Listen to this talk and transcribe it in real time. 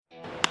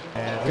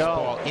And this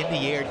ball in the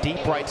air,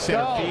 deep right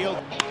center field.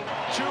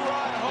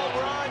 Two-run home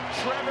run,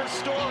 Trevor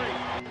Story.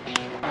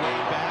 Way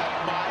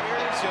back,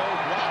 Myers,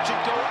 watch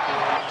it go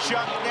out.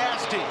 Chuck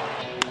Nasty.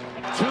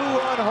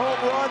 Two-run home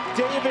run,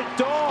 David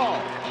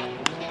Dahl.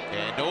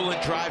 And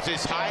Nolan drives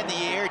this high in the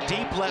air,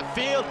 deep left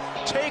field.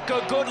 Take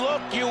a good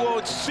look, you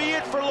won't see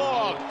it for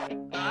long.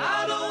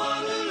 I don't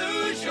want to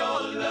lose your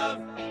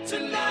love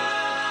tonight.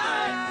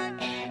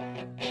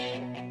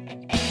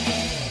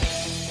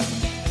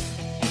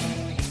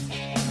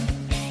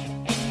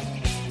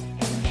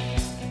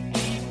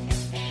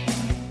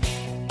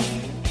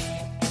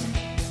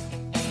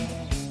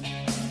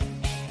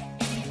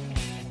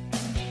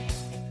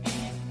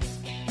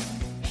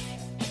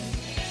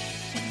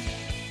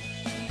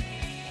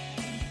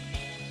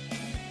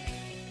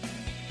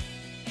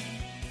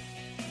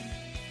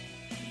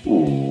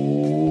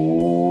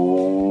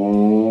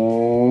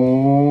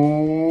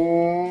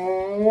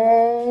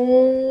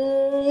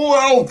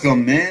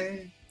 Welcome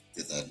in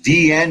to the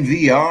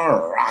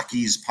DNVR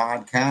Rockies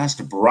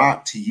podcast,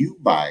 brought to you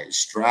by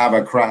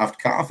Strava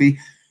Craft Coffee.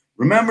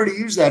 Remember to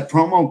use that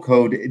promo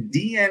code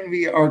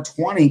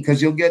DNVR20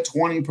 because you'll get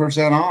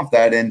 20% off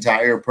that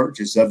entire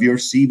purchase of your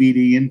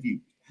CBD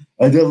infused,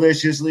 a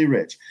deliciously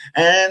rich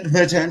and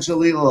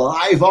potentially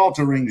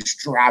life-altering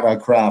Strava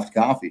Craft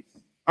Coffee.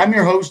 I'm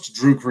your host,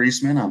 Drew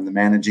Creasman. I'm the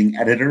managing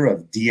editor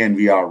of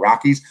DNVR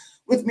Rockies.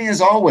 With me,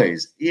 as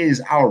always,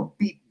 is our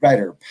beat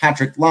writer,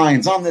 Patrick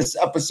Lyons. On this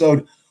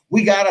episode,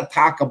 we got to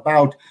talk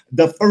about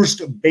the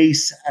first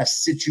base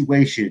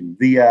situation,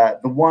 the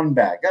one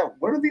bag.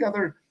 What are the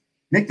other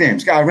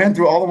nicknames? I ran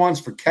through all the ones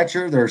for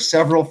catcher. There are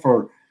several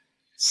for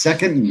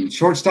second and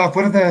shortstop.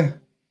 What are the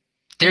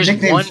There's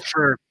nicknames? One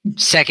for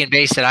second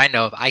base that I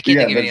know of. I can't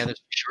think of any others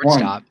for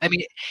shortstop. I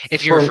mean,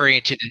 if you're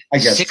referring to the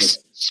sixth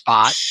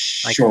spot,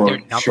 like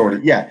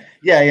short.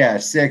 Yeah.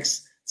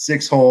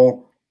 Six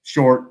hole,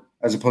 short,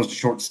 as opposed to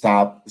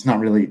shortstop. It's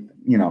not really,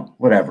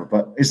 whatever.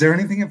 But is there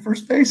anything at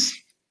first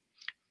base?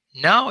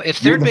 No, if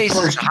third base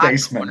is the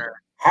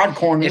hot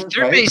corner. If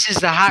third base is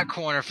the hot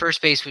corner,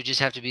 first base would just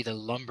have to be the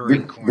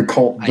lumbering corner.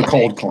 The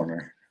cold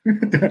corner.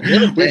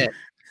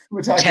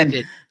 We're talking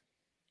tepid.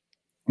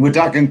 We're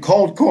talking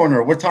cold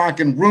corner. We're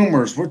talking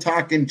rumors. We're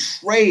talking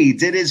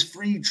trades. It is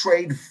Free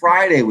Trade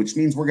Friday, which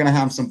means we're going to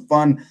have some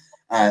fun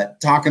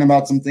talking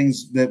about some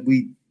things that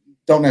we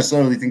don't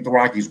necessarily think the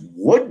Rockies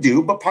would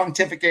do, but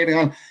pontificating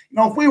on,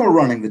 if we were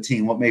running the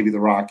team, what maybe the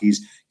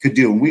Rockies could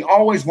do. And we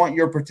always want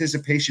your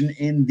participation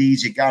in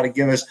these. You got to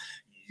give us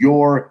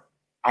your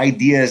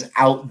ideas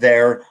out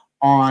there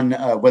on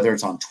whether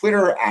it's on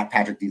Twitter at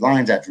Patrick D.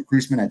 Lyons, at Drew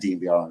Creasman, at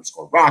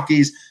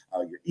DNVR_Rockies.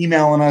 You're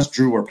emailing us,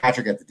 Drew or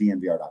Patrick at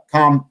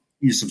thednvr.com.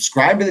 You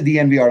subscribe to the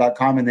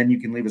DNVR.com, and then you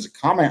can leave us a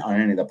comment on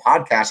any of the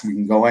podcasts, and we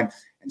can go in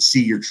and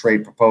see your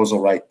trade proposal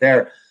right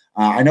there.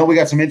 I know we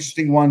got some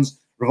interesting ones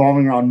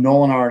revolving around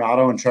Nolan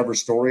Arenado and Trevor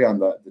Story on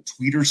the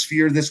Twitter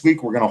sphere this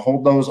week. We're going to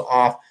hold those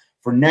off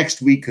for next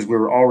week because we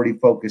were already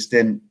focused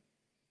in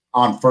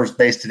on first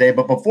base today.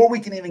 But before we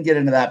can even get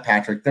into that,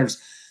 Patrick,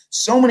 there's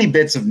so many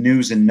bits of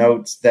news and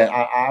notes that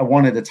I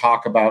wanted to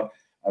talk about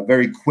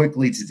very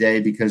quickly today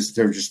because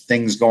there are just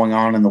things going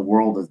on in the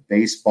world of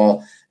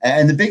baseball.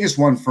 And the biggest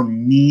one for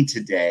me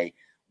today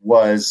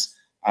was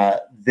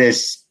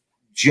this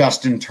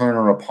Justin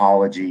Turner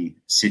apology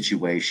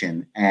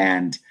situation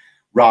and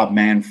Rob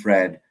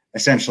Manfred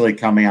essentially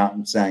coming out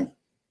and saying,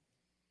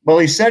 well,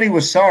 he said he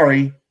was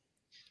sorry.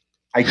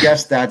 I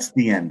guess that's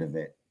the end of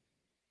it.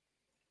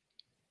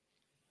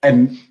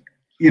 And,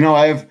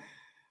 I have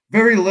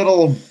very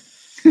little,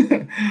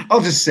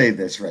 I'll just say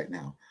this right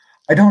now.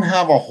 I don't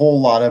have a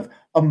whole lot of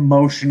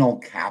emotional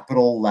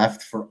capital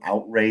left for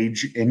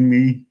outrage in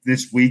me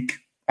this week.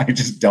 I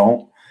just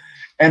don't.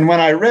 And when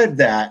I read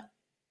that,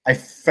 I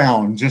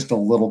found just a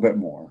little bit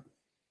more.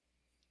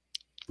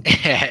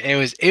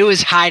 It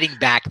was hiding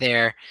back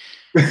there,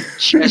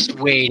 just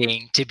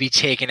waiting to be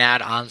taken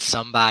out on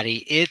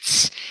somebody.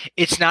 It's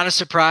not a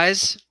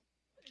surprise,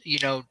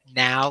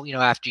 now,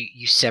 after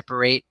you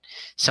separate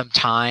some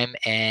time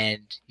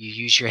and you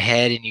use your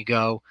head and you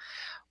go,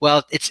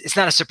 well, it's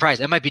not a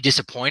surprise. It might be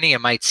disappointing. It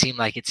might seem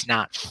like it's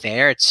not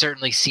fair. It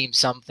certainly seems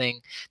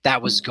something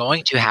that was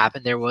going to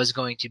happen. There was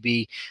going to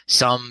be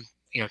some,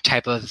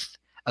 type of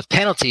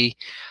penalty,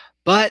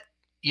 but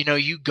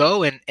you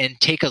go and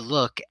take a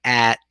look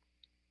at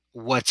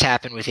what's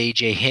happened with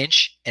AJ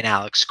Hinch and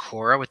Alex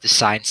Cora with the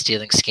sign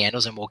stealing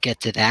scandals, and we'll get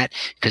to that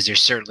because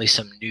there's certainly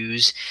some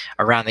news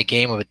around the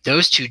game with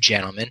those two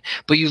gentlemen.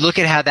 But you look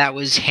at how that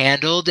was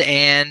handled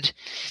and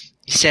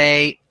you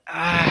say,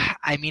 all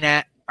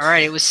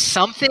right, it was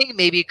something.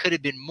 Maybe it could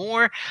have been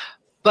more.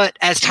 But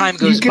as time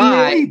goes you can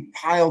by, really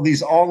pile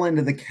these all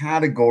into the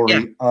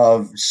category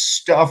of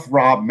stuff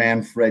Rob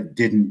Manfred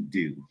didn't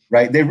do,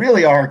 right? They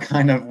really are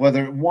kind of,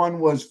 whether one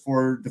was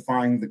for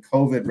defying the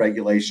COVID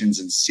regulations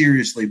and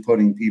seriously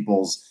putting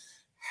people's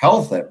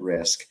health at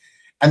risk,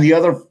 and the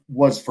other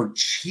was for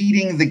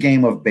cheating the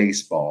game of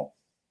baseball.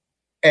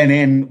 And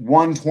in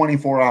one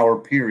 24-hour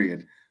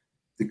period,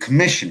 the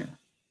commissioner,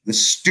 the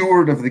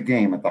steward of the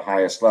game at the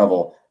highest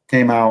level,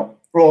 came out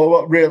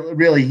Well,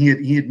 really,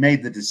 he had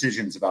made the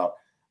decisions about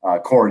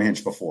Corin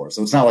Hinch before,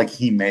 so it's not like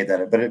he made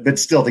that. But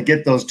still, to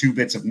get those two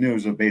bits of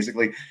news of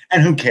basically,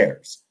 and who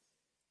cares,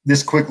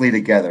 this quickly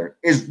together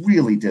is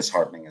really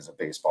disheartening as a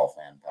baseball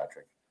fan,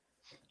 Patrick.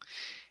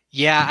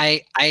 Yeah,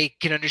 I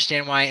can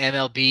understand why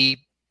MLB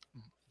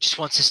just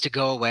wants this to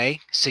go away,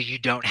 so you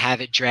don't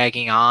have it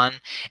dragging on,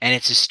 and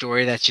it's a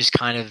story that's just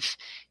kind of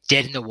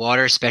dead in the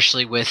water,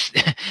 especially with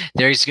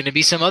there's going to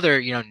be some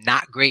other,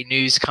 not great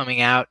news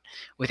coming out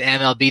with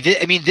MLB.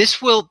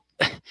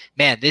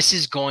 This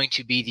is going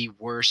to be the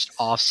worst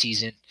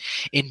offseason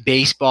in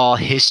baseball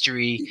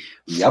history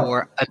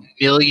for a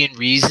million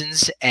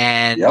reasons.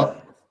 And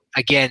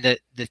again,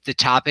 the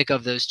topic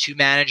of those two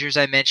managers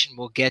I mentioned,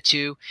 we'll get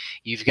to.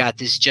 You've got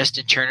this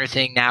Justin Turner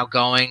thing now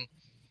going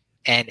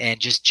and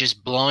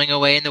just blowing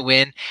away in the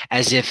wind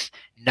as if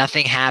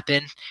nothing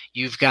happened.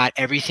 You've got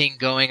everything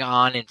going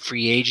on in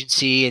free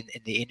agency and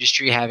in the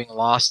industry having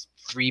lost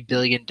 $3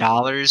 billion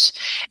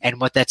and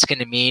what that's going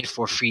to mean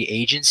for free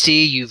agency.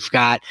 You've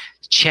got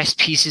chess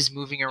pieces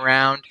moving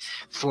around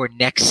for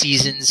next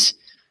season's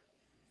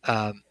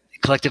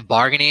collective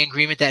bargaining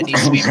agreement that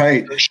needs to be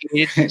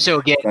negotiated. So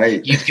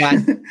again, you've got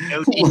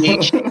no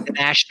DH in the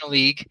National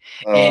League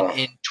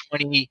in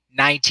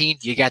 2019.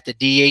 You got the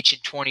DH in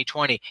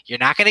 2020. You're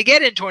not going to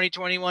get it in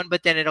 2021,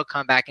 but then it'll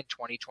come back in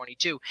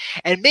 2022.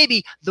 And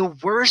maybe the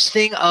worst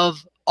thing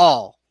of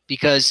all,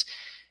 because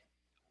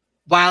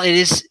while it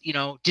is,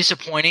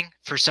 disappointing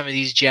for some of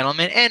these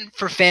gentlemen and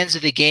for fans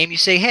of the game, you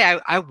say, hey,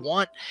 I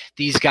want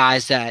these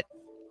guys that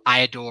I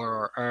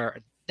adore or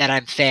that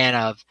I'm a fan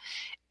of,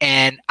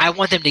 and I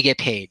want them to get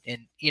paid.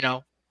 And,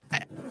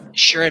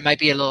 sure, it might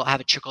be have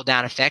a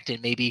trickle-down effect,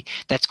 and maybe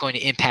that's going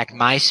to impact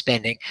my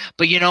spending.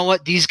 But you know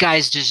what? These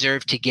guys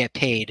deserve to get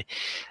paid.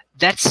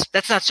 That's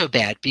not so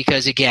bad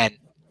because, again,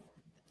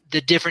 the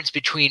difference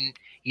between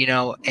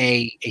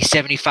a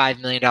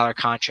 $75 million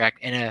contract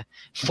and a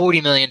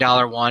 $40 million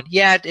one,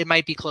 it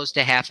might be close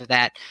to half of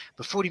that,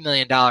 but $40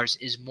 million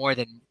is more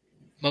than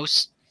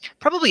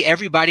probably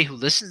everybody who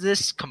listens to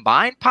this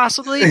combined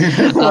possibly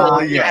has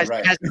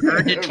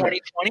earned in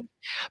 2020.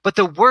 But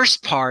the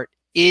worst part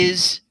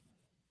is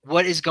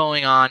what is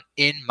going on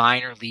in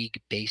minor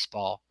league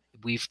baseball.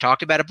 We've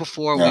talked about it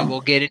before. We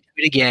will get into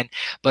it again,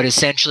 but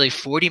essentially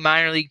 40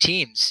 minor league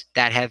teams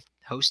that have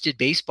hosted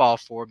baseball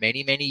for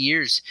many, many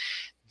years,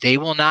 they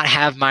will not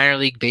have minor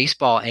league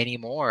baseball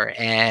anymore.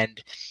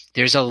 And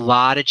there's a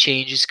lot of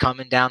changes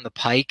coming down the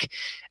pike.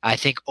 I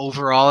think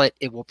overall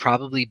it will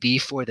probably be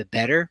for the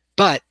better,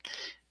 but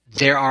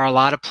there are a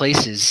lot of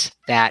places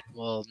that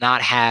will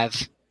not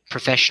have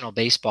professional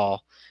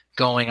baseball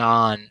going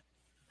on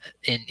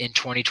in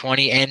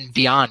 2020 and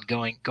beyond,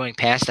 going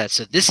past that.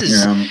 So this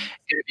is going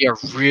to be a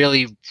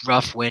really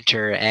rough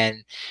winter.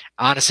 And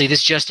honestly,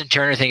 this Justin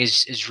Turner thing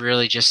is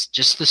really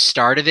just the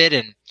start of it.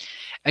 And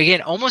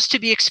again, almost to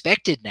be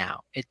expected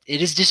now. It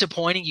is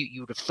disappointing.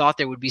 You would have thought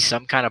there would be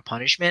some kind of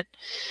punishment,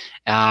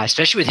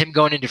 especially with him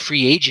going into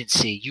free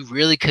agency. You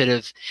really could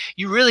have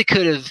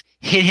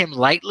hit him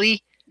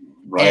lightly,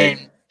 and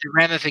the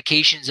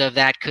ramifications of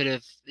that could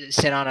have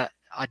set on a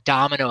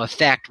domino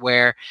effect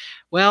where,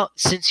 well,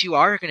 since you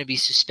are going to be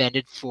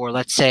suspended for,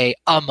 let's say,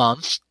 a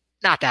month,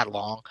 not that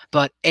long,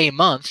 but a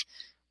month,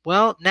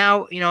 well,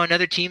 now,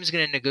 another team is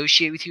going to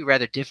negotiate with you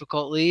rather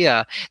difficultly.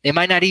 They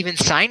might not even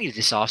sign you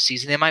this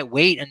offseason. They might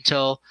wait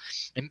until,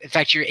 in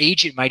fact, your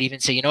agent might even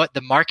say, you know what,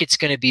 the market's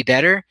going to be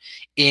better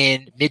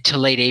in mid to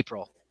late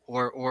April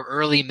or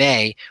early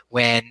May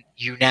when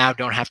you now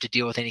don't have to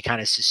deal with any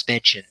kind of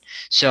suspension.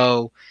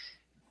 So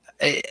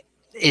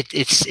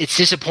it's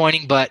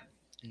disappointing, but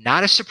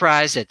not a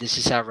surprise that this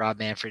is how Rob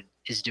Manfred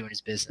is doing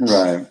his business.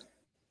 Right.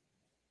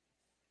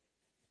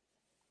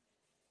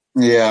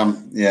 Yeah.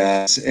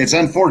 It's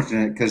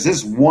unfortunate because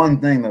this one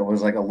thing that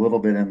was like a little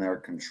bit in their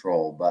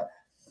control, but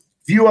a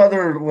few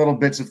other little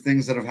bits of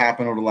things that have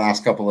happened over the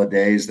last couple of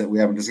days that we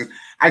haven't discussed.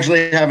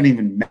 Actually, I haven't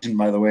even mentioned,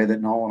 by the way,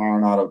 that Nolan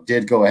Arenado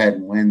did go ahead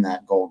and win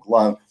that Gold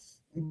Glove.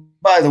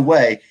 By the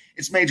way,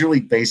 it's Major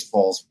League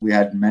Baseball's. We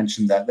had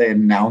mentioned that they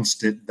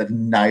announced it the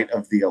night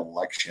of the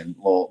election.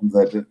 Well,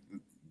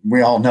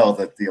 we all know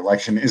that the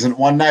election isn't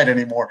one night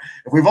anymore.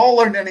 If we've all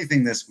learned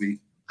anything this week,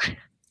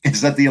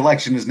 it's that the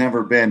election has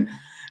never been,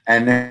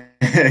 and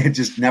it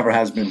just never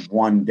has been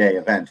one day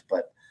event.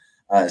 But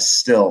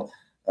still,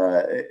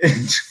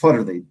 what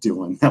are they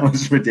doing? That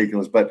was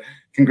ridiculous. But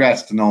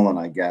congrats to Nolan,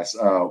 I guess.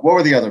 What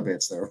were the other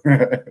bits there?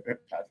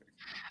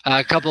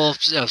 A couple of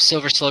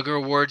Silver Slugger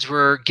awards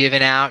were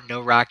given out.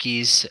 No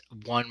Rockies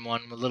won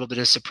one. A little bit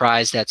of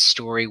surprise that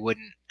Story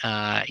wouldn't.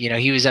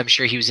 I'm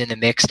sure he was in the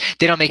mix.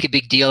 They don't make a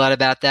big deal out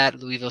about that.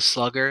 Louisville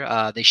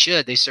Slugger. They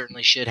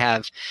certainly should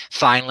have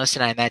finalists,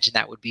 and I imagine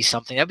that would be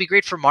something that'd be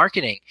great for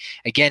marketing.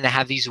 Again, to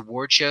have these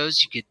award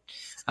shows, you could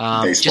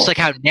just like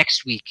how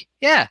next week,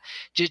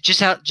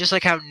 just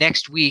like how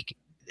next week.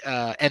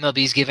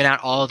 MLB's giving out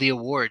all of the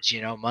awards.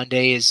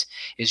 Monday is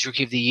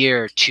Rookie of the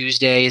Year.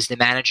 Tuesday is the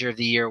Manager of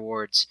the Year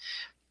awards.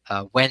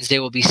 Wednesday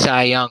will be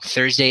Cy Young,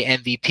 Thursday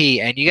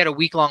MVP, and you got a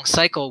week-long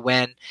cycle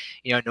when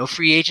no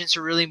free agents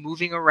are really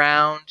moving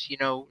around.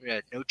 No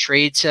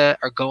trades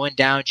are going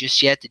down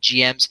just yet. The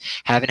GMs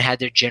haven't had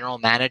their general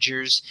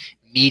managers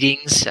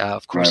meetings.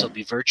 Of course, Right. It'll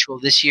be virtual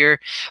this year,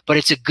 but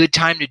it's a good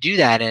time to do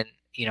that. And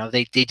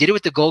they did it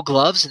with the Gold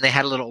Gloves, and they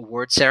had a little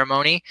award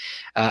ceremony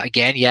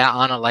again,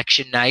 on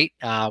election night,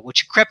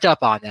 which crept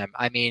up on them.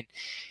 I mean,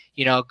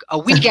 a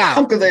week out.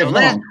 How could they have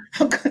known?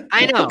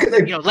 I know.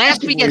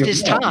 Last week at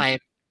this time,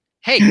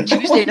 hey,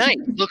 Tuesday night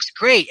looks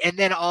great. And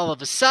then all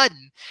of a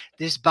sudden,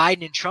 this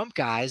Biden and Trump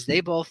guys,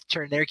 they both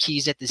turn their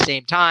keys at the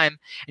same time.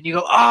 And you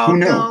go, oh,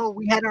 no,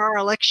 we had our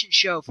election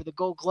show for the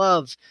Gold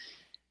Glove.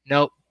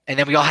 Nope. And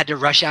then we all had to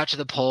rush out to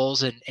the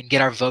polls and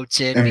get our votes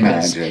in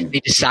because they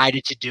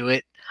decided to do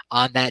it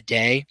on that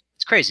day.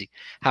 It's crazy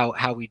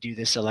how we do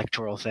this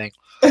electoral thing.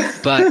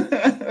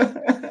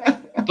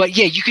 But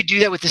yeah, you could do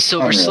that with the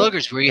Silver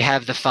Sluggers where you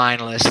have the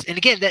finalists. And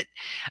again, that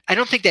I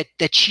don't think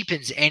that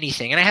cheapens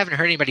anything. And I haven't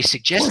heard anybody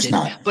suggest it.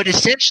 But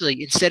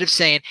essentially, instead of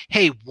saying,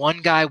 hey,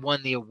 one guy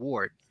won the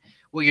award,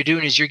 what you're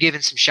doing is you're giving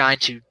some shine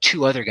to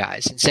two other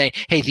guys and saying,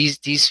 hey,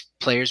 these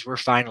players were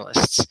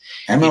finalists.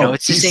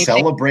 It's the same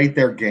celebrate thing.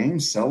 Their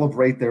games,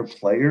 celebrate their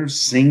players,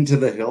 sing to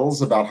the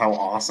hills about how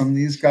awesome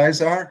these guys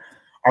are.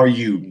 Are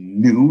you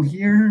new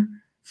here?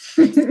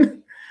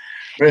 From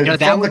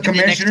the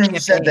commissioner who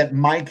said that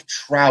Mike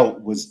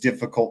Trout was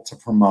difficult to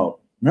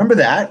promote. Remember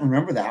that?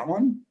 Remember that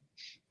one?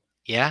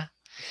 Yeah.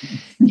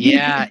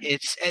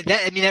 It's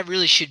that. I mean, that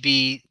really should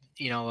be,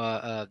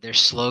 their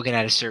slogan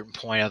at a certain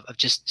point of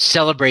just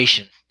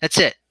celebration. That's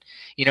it.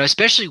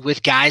 Especially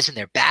with guys and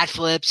their bat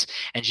flips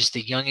and just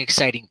the young,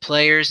 exciting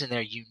players and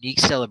their unique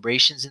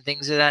celebrations and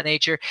things of that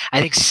nature.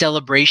 I think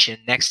celebration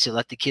next to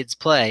let the kids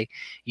play,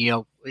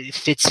 it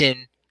fits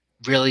in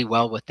really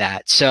well with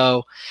that.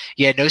 So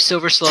no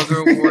Silver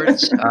Slugger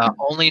awards.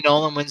 Only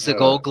Nolan wins the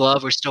Gold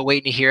Glove. We're still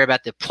waiting to hear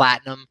about the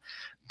Platinum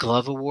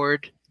Glove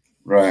Award.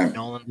 Right.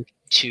 Nolan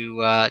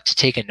to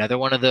take another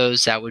one of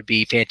those. That would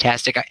be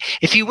fantastic.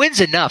 If he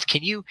wins enough,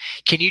 can you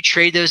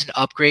trade those and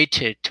upgrade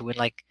to win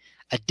like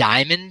a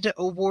Diamond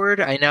Award?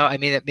 I know. I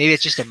mean, maybe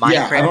it's just a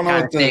Minecraft I don't know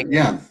kind of thing.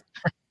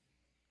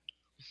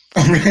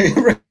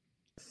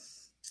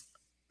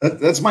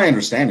 That's my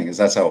understanding. Is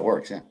that's how it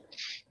works? Yeah.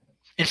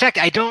 In fact,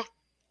 I don't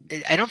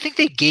think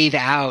they gave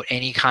out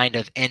any kind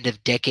of end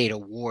of decade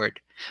award.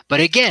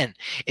 But again,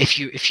 if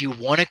you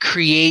want to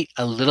create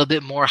a little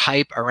bit more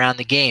hype around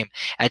the game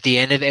at the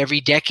end of every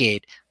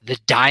decade, the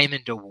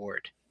Diamond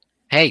Award,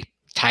 hey,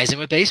 ties in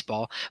with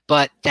baseball,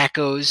 but that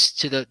goes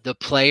to the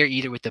player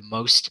either with the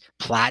most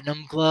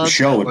platinum glove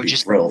or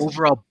just the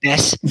overall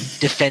best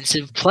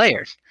defensive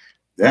player.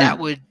 Yeah.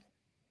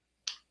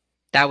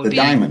 That would be the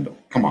Diamond.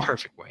 Come on,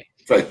 perfect way.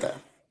 Right there.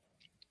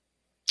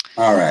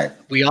 All right.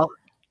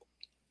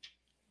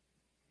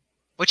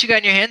 What you got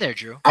in your hand there,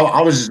 Drew?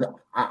 I was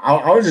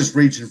just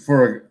reaching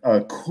for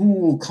a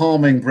cool,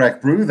 calming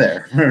Breck Brew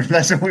there.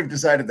 That's what we've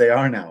decided they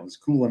are now. It's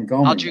cool and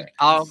calming.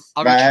 I'll reach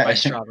for my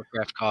Strava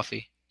Craft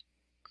coffee.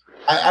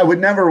 I would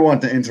never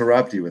want to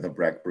interrupt you with a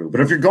Breck Brew,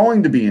 but if you're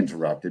going to be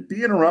interrupted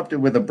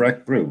with a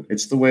Breck Brew.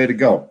 It's the way to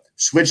go.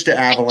 Switch to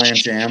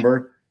Avalanche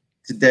Amber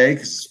today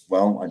because,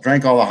 I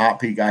drank all the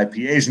Hot Peak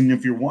IPAs, and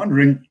if you're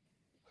wondering,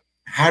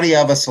 how do you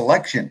have a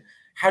selection?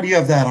 How do you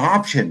have that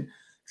option?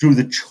 Through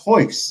the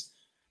choice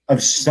of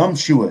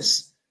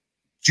sumptuous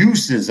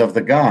juices of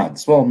the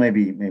gods. Well,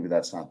 maybe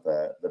that's not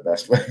the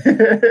best way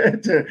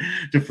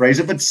to phrase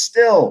it, but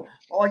still,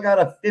 I got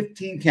a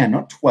 15 can,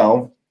 not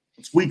 12.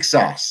 It's weak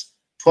sauce.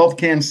 12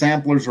 can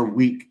samplers are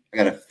weak. I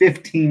got a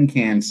 15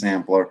 can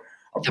sampler.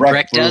 A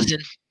Breck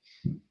dozen.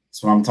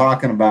 That's what I'm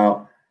talking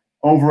about.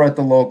 Over at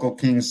the local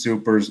King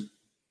Supers.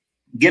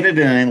 Get it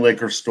in any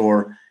liquor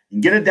store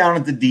and get it down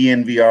at the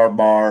DNVR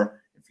bar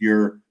if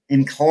you're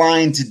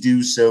inclined to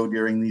do so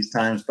during these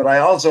times, but I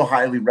also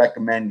highly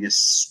recommend you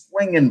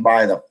swinging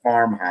by the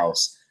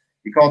farmhouse.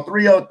 You call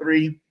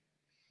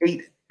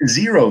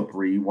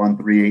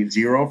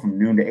 303-803-1380 from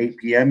noon to 8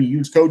 p.m. You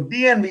use code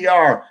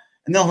DNVR,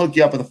 and they'll hook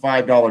you up with a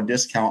 $5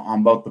 discount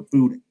on both the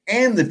food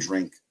and the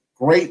drink.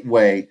 Great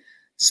way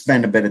to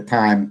spend a bit of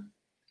time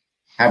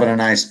having a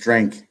nice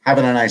drink,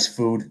 having a nice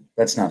food.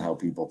 That's not how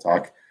people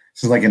talk.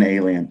 This is like an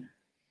alien.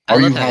 Are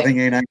you having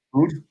a nice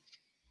food?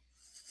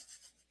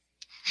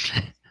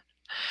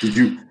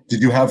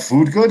 Did you have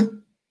food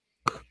good?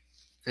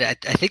 I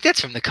think that's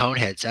from the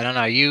Coneheads. I don't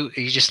know. Are you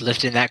just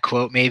lifting that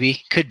quote?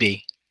 Maybe could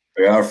be.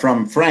 They are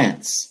from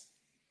France.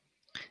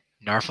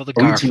 Narfel the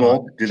Are we too Garfunkel.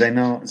 old? Do they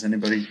know? Is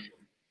anybody?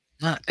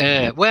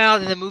 Well,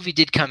 the movie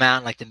did come out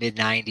in like the mid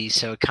 '90s,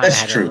 so it kind of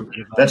had true. a little bit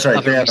of That's right.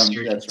 of a They have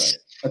resurgence.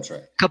 That's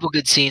right. A couple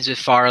good scenes with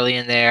Farley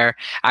in there.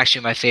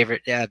 Actually, my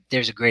favorite.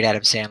 There's a great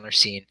Adam Sandler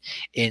scene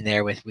in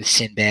there with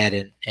Sinbad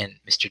and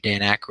Mr.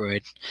 Dan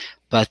Aykroyd.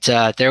 But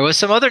there was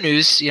some other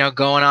news,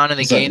 going on in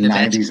the game. The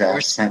 90s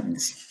ass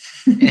sentence.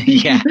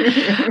 Yeah.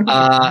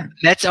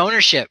 Mets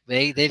ownership.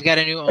 They've got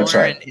a new owner, That's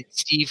right. and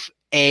it's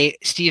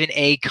Stephen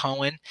A.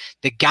 Cohen,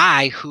 the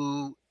guy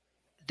who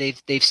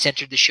they've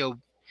centered the show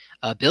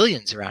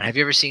Billions around. Have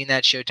you ever seen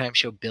that Showtime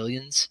show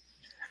Billions?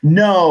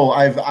 No,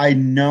 I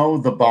know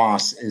the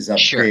boss is a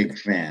Sure. big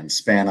fan.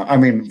 Spano. I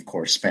mean, of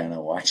course,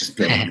 Spano watches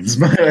Billions,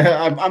 but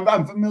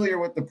I'm familiar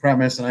with the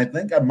premise, and I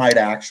think I might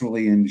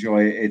actually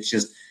enjoy it. It's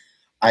just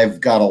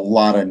I've got a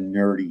lot of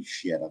nerdy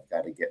shit I've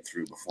got to get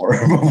through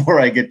before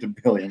I get to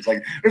Billions.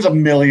 Like, there's a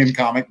million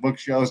comic book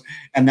shows,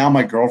 and now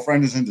my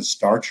girlfriend is into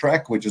Star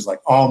Trek, which is like,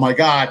 oh my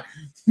god.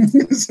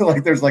 So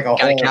like, there's like a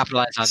Gotta whole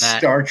capitalize on that.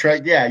 Star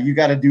Trek. Yeah, you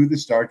got to do the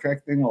Star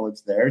Trek thing while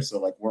it's there. So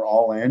like, we're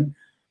all in.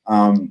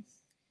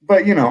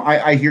 But you know,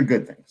 I hear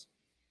good things.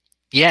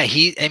 Yeah,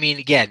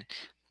 again,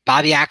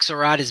 Bobby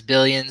Axelrod is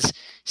Billions.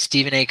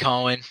 Stephen A.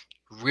 Cohen,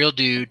 real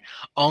dude,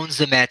 owns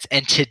the Mets,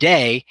 and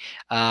today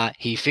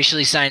he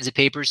officially signs the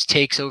papers,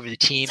 takes over the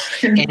team,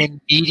 and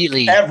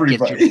immediately gets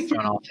through the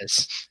front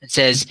office and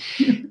says,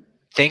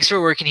 "Thanks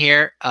for working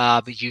here,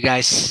 but you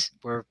guys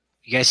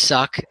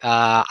suck.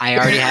 I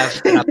already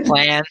have a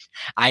plan.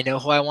 I know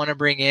who I want to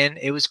bring in."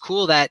 It was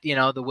cool that the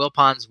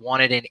Wilpons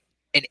wanted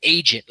an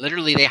agent.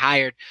 Literally, they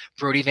hired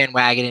Brodie Van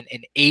Wagenen,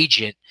 an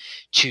agent,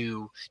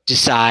 to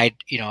decide,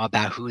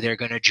 about who they're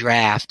going to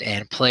draft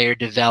and player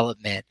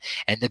development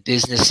and the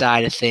business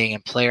side of thing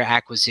and player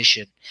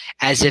acquisition,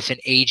 as if an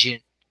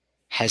agent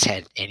has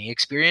had any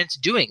experience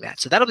doing that.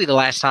 So that'll be the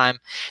last time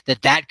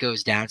that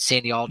goes down.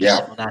 Sandy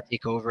Alderson will not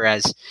take over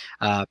as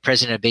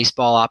president of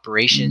baseball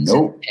operations.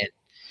 Nope. And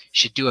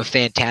should do a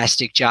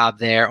fantastic job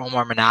there.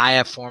 Omar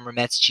Minaya, former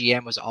Mets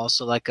GM, was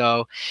also let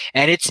go.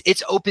 And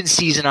it's open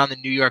season on the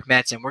New York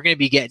Mets, and we're going to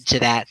be getting to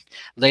that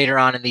later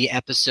on in the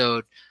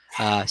episode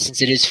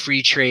since it is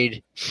Free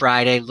Trade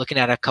Friday, looking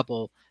at a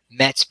couple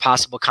Mets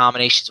possible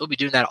combinations. We'll be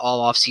doing that all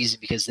off season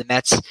because the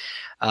Mets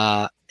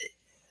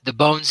the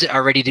bones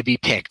are ready to be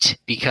picked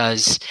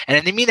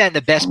and they mean that in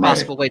the best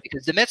possible way,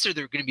 because the Mets are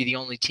going to be the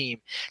only team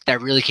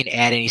that really can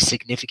add any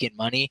significant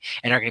money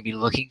and are going to be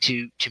looking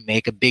to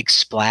make a big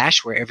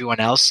splash, where everyone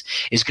else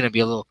is going to be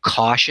a little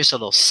cautious, a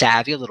little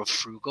savvy, a little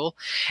frugal.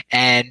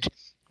 And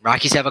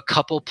Rockies have a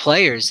couple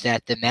players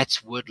that the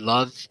Mets would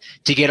love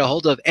to get a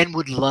hold of and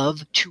would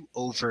love to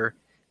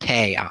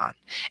overpay on.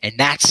 And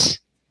that's,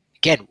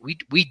 again,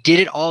 we did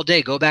it all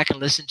day. Go back and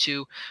listen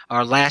to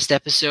our last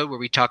episode where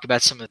we talked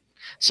about some of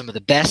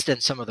the best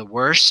and some of the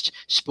worst.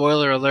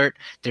 Spoiler alert,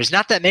 there's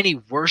not that many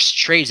worst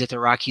trades that the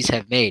Rockies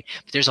have made,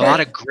 but there's a lot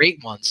of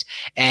great ones.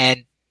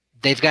 And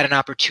they've got an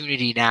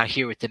opportunity now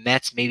here with the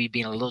Mets maybe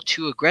being a little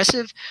too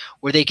aggressive,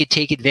 where they could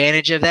take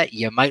advantage of that.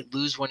 You might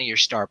lose one of your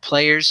star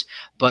players,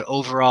 but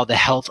overall the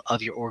health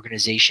of your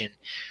organization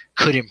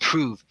could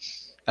improve.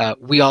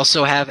 We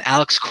also have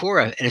Alex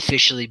Cora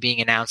officially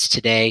being announced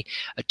today,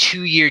 a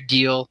 2-year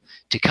deal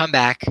to come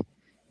back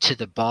to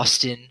the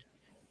Boston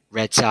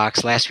Red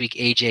Sox. Last week,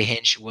 A.J.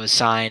 Hinch was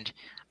signed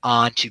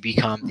on to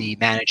become the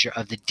manager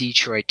of the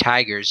Detroit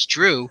Tigers.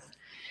 Drew,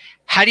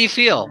 how do you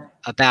feel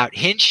about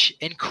Hinch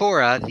and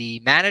Cora, the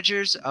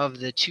managers of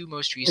the two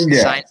most recent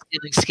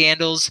sign-stealing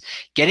scandals,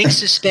 getting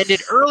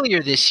suspended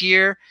earlier this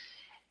year?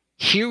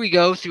 Here we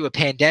go through a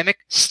pandemic,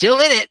 still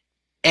in it,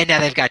 and now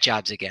they've got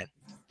jobs again.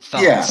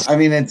 Thoughts? Yeah, I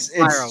mean, it's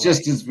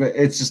just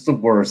the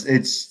worst.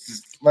 It's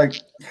just like,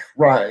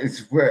 right?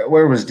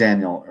 Where was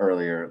Daniel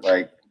earlier?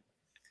 Like,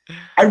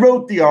 I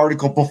wrote the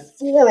article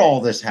before all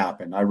this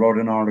happened. I wrote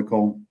an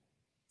article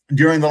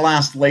during the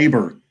last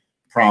labor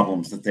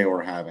problems that they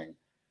were having,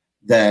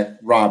 that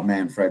Rob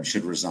Manfred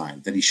should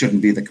resign, that he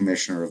shouldn't be the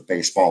commissioner of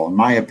baseball. And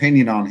my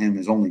opinion on him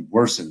has only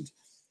worsened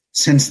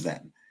since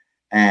then.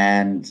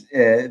 And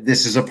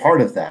this is a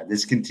part of that.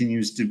 This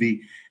continues to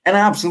be an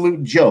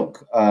absolute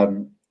joke,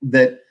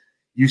 that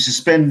you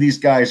suspend these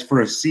guys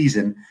for a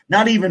season,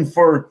 not even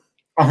for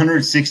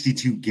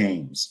 162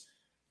 games,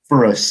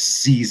 for a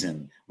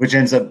season, which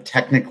ends up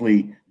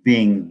technically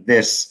being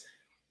this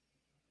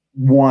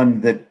one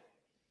that,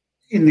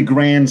 in the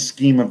grand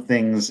scheme of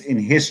things in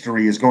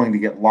history, is going to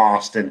get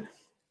lost and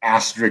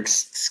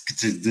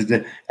asterisks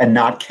and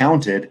not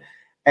counted.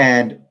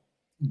 And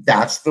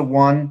that's the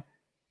one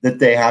that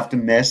they have to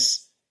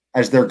miss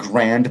as their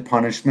grand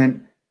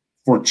punishment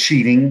for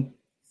cheating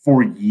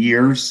for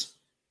years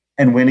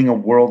and winning a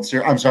World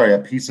Series. I'm sorry, a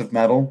piece of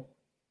metal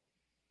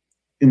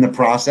in the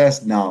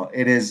process. No,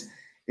 it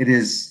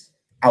is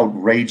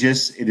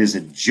outrageous. It is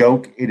a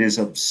joke. It is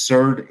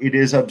absurd. It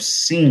is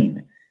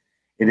obscene.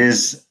 It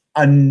is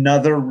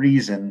another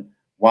reason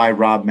why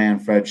Rob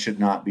Manfred should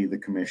not be the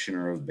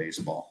commissioner of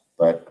baseball.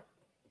 But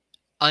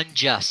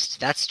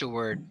unjust, that's the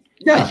word.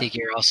 Yeah. I think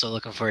you're also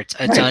looking for. It's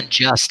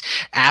unjust.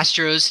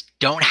 Astros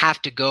don't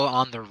have to go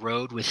on the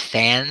road with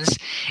fans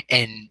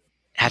and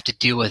have to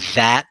deal with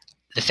that.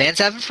 The fans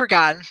haven't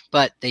forgotten,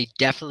 but they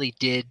definitely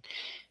did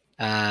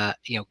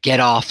get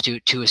off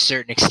to a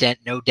certain extent,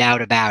 no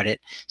doubt about it.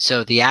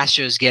 So the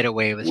Astros get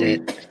away with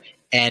it,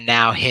 and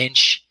now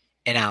Hinch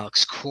and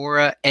Alex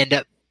Cora end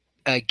up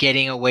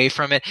getting away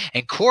from it.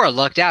 And Cora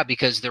lucked out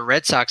because the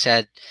Red Sox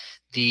had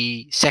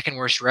the second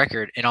worst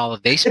record in all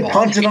of baseball. They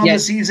punted on the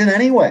season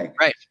anyway.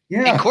 Right.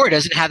 Yeah. And Cora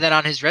doesn't have that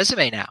on his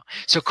resume now.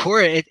 So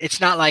Cora,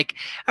 it's not like,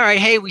 all right,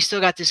 hey, we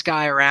still got this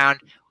guy around.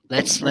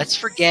 Let's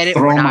forget it.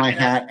 Throw my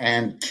hat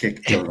and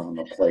kick dirt on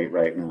the plate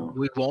right now.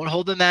 We won't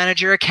hold the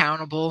manager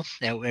accountable.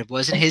 It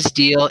wasn't his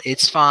deal.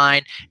 It's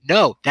fine.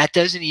 No, that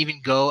doesn't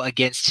even go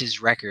against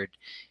his record.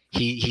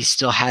 He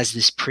still has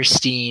this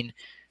pristine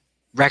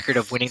record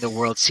of winning the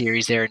World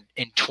Series there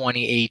in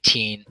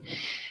 2018.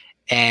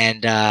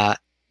 And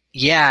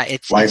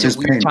it's a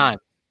weird time.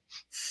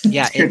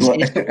 Yeah, it's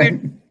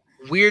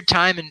a weird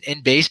time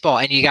in baseball.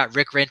 And you got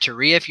Rick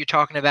Renteria, if you're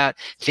talking about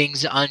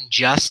things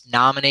unjust,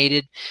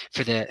 nominated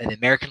for the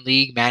American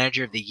League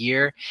Manager of the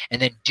Year,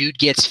 and then dude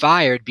gets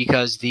fired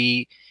because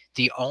the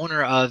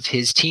owner of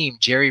his team,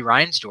 Jerry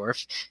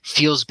Reinsdorf,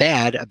 feels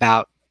bad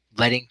about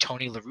letting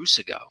Tony La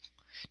Russa go.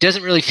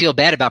 Doesn't really feel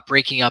bad about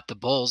breaking up the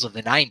Bulls of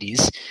the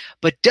 90s,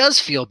 but does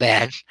feel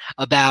bad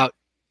about,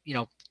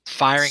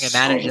 firing a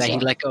manager that he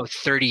let go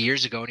 30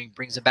 years ago, and he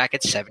brings him back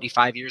at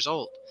 75 years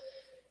old.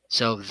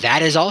 So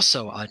that is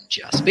also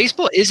unjust.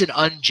 Baseball is an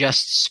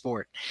unjust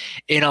sport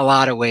in a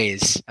lot of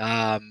ways.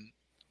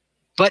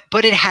 But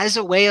it has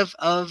a way of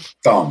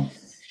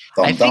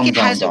I think it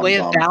has a way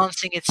of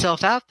balancing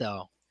itself out,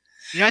 though.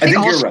 I think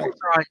all sports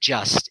are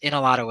unjust in a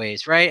lot of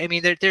ways, right? I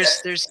mean,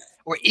 there's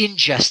or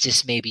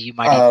injustice, maybe you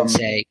might even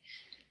say,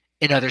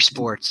 in other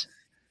sports.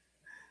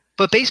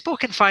 But baseball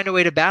can find a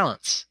way to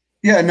balance.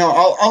 Yeah, no,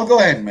 I'll go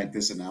ahead and make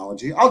this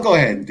analogy. I'll go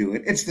ahead and do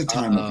it. It's the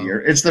time of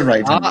year. It's the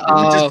right time to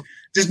do it.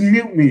 Just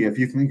mute me if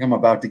you think I'm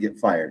about to get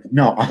fired.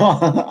 No,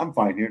 I'm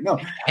fine here. No.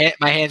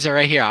 My hands are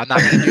right here. I'm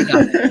not going to do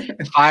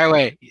nothing. Fire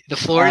away. The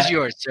floor is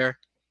yours, sir.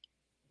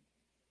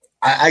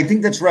 I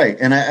think that's right.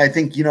 And I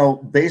think,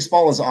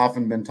 baseball has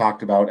often been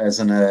talked about as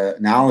an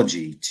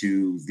analogy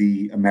to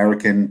the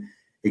American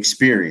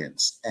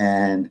experience.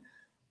 And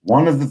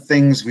one of the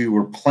things we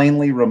were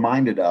plainly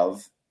reminded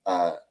of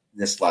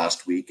this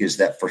last week is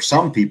that for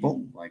some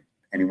people, like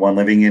anyone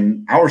living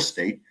in our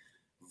state,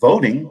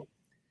 voting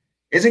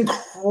is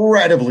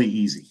incredibly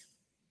easy.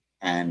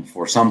 And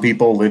for some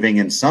people living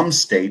in some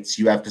states,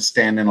 you have to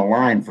stand in a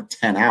line for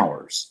 10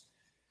 hours.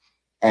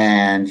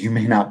 And you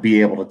may not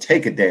be able to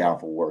take a day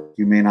off of work.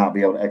 You may not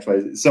be able to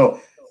exercise. So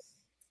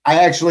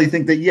I actually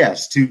think that,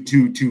 yes, to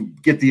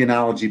get the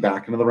analogy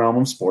back into the realm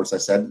of sports, I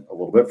said a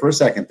little bit for a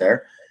second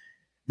there,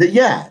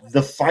 that,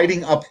 the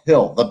fighting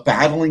uphill, the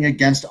battling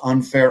against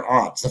unfair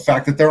odds, the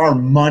fact that there are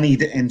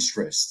moneyed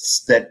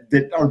interests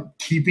that are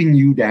keeping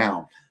you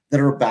down,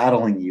 that are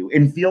battling you.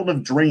 In Field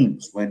of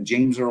Dreams, when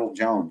James Earl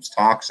Jones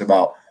talks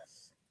about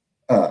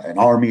an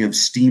army of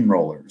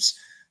steamrollers,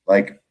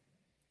 like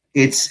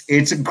it's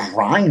a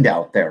grind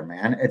out there,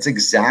 man. It's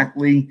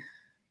exactly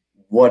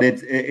what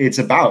it's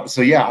about.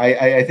 So, yeah,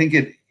 I think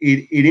it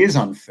is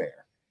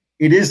unfair.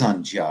 It is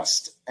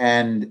unjust.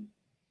 And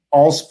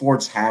all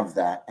sports have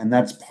that. And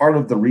that's part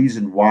of the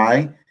reason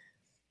why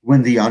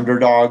when the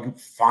underdog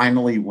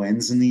finally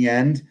wins in the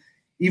end,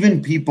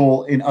 even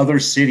people in other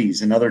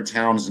cities and other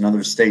towns and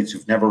other states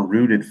who've never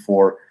rooted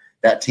for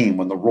that team,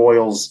 when the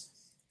Royals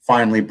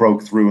finally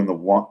broke through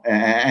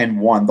and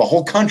won, the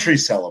whole country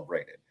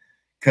celebrated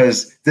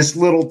because this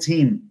little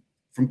team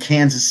from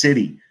Kansas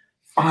City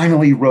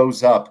finally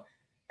rose up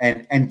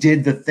and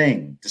did the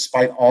thing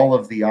despite all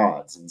of the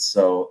odds. And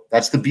so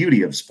that's the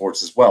beauty of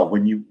sports as well,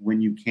 when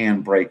you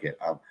can break it.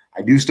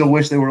 I do still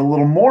wish they were a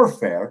little more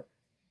fair.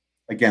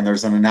 Again,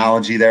 there's an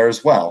analogy there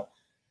as well.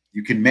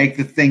 You can make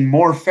the thing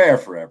more fair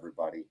for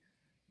everybody,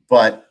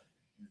 but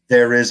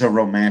there is a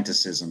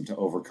romanticism to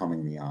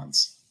overcoming the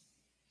odds.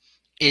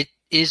 It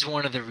is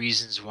one of the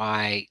reasons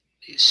why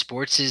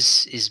sports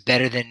is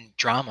better than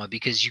drama,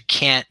 because you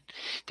can't,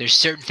 there's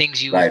certain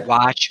things you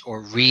watch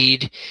or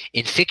read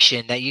in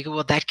fiction that you go,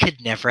 well, that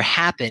could never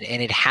happen.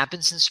 And it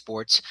happens in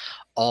sports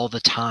all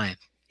the time.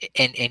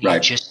 And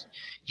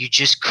you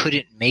just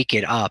couldn't make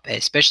it up,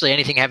 especially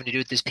anything having to do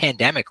with this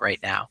pandemic right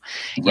now.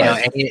 You know,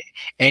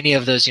 any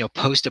of those,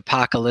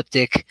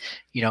 post-apocalyptic,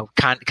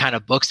 kind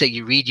of books that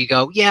you read, you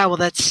go, yeah, well,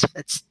 that's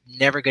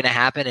never going to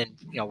happen. And,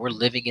 we're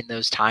living in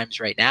those times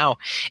right now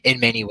in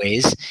many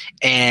ways,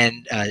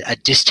 and a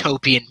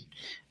dystopian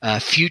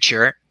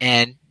future.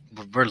 And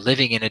we're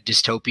living in a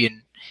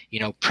dystopian,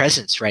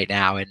 presence right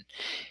now. And,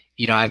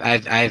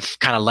 I've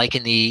kind of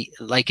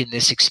likened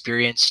this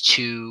experience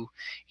to,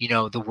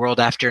 the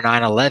world after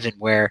 9/11,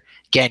 where,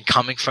 again,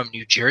 coming from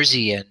New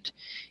Jersey, and,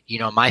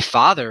 my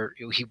father,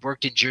 he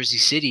worked in Jersey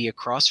City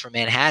across from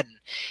Manhattan,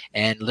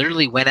 and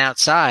literally went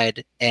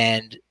outside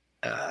and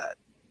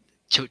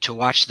to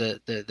watch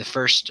the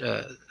first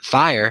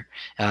fire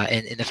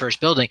in the first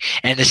building,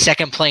 and the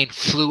second plane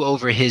flew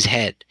over his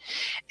head.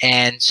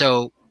 And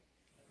so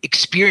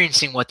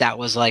experiencing what that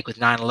was like with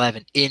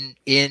 9/11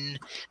 in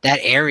that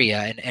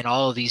area, and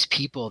all of these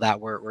people that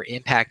were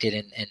impacted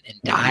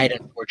and died,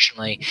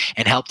 unfortunately,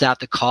 and helped out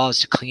the cause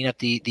to clean up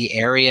the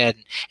area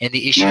and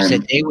the issues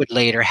that they would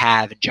later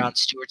have. And Jon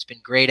Stewart's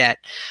been great at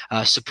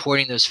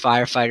supporting those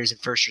firefighters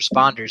and first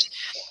responders.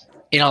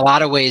 In a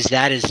lot of ways,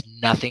 that is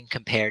nothing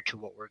compared to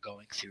what we're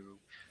going through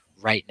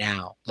right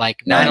now. Like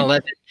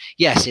 9/11,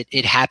 yes,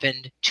 it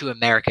happened to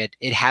America.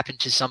 It happened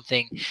to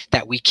something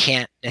that we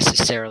can't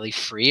necessarily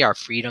free, our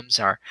freedoms,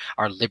 our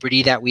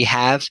liberty that we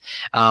have.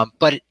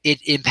 But it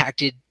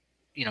impacted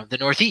the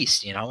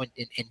Northeast, in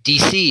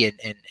DC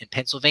and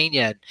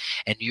Pennsylvania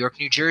and New York,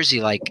 New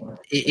Jersey. Like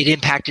it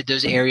impacted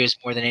those areas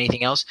more than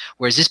anything else.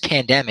 Whereas this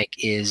pandemic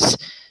is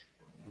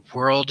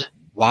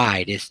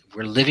worldwide.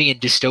 We're living in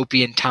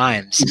dystopian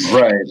times.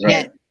 Right.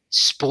 Yet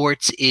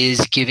sports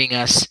is giving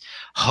us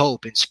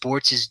hope, and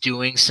sports is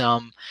doing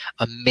some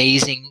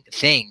amazing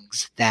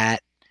things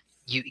that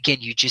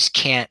you just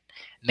can't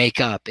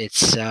make up.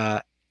 It's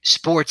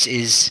sports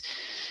is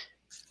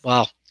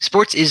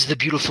the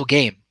beautiful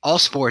game. All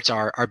sports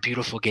are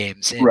beautiful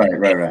games in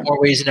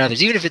more ways than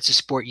others. Even if it's a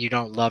sport you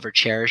don't love or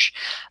cherish,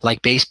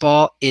 like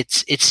baseball, it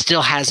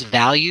still has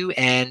value.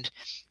 And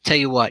tell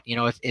you what,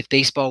 if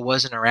baseball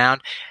wasn't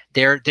around,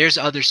 there's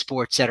other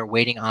sports that are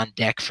waiting on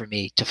deck for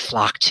me to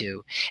flock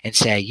to and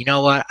say, you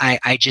know what,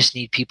 I just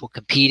need people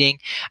competing.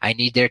 I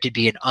need there to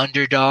be an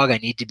underdog. I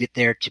need to be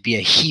there to be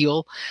a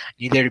heel. I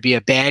need there to be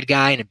a bad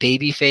guy and a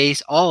baby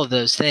face. All of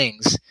those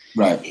things.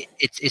 Right.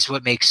 It's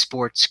what makes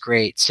sports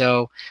great.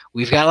 So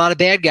we've got a lot of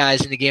bad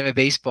guys in the game of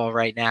baseball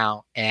right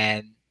now,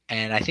 and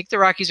I think the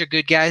Rockies are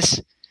good guys,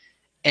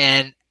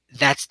 and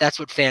that's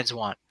what fans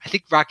want. I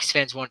think Rockies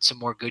fans want some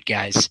more good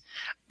guys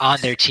on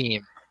their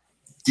team.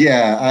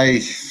 Yeah,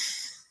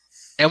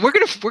 and we're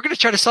gonna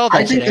try to solve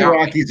that. I think today, the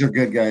Rockies are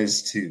good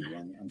guys too.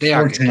 They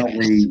are.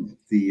 Unfortunately,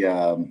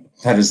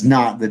 that is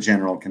not the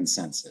general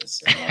consensus.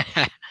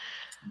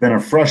 Been a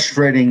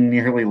frustrating,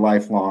 nearly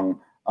lifelong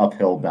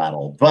uphill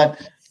battle,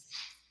 but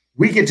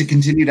we get to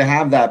continue to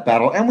have that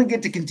battle, and we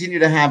get to continue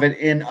to have it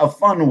in a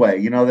fun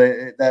way.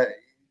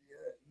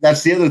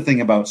 That's the other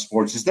thing about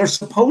sports is they're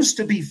supposed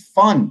to be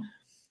fun,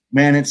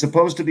 man. It's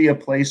supposed to be a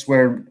place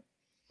where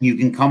you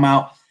can come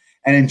out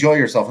and enjoy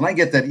yourself. And I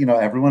get that,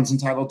 everyone's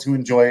entitled to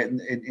enjoy it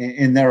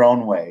in their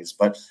own ways.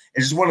 But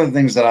it's just one of the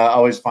things that I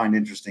always find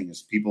interesting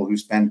is people who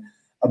spend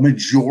a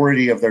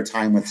majority of their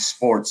time with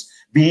sports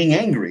being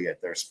angry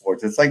at their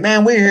sports. It's like,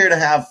 man, we're here to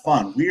have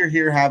fun. We're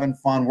here having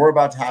fun. We're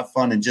about to have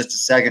fun in just a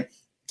second,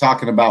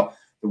 talking about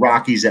the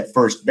Rockies at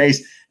first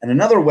base. And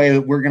another way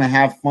that we're going to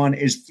have fun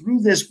is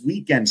through this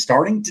weekend,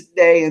 starting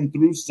today and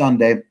through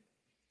Sunday,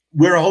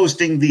 we're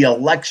hosting the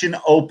Election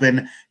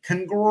Open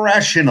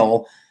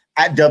Congressional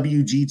at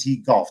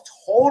WGT Golf.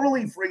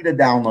 Totally free to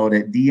download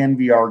at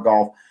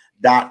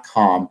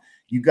dnvrgolf.com.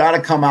 You got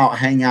to come out,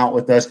 hang out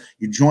with us.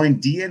 You join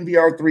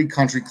DNVR3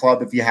 Country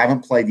Club if you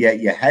haven't played yet.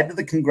 You head to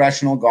the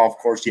Congressional Golf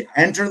Course. You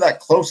enter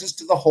that closest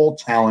to the hole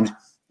challenge,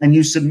 and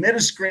you submit a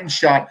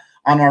screenshot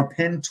on our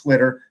pinned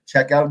Twitter.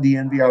 Check out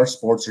DNVR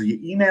Sports, or you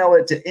email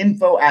it to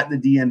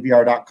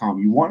info@thednvr.com.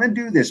 You want to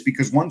do this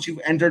because once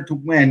you've entered to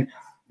win,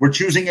 we're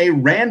choosing a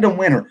random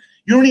winner.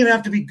 You don't even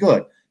have to be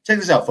good. Check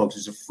this out, folks.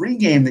 It's a free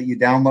game that you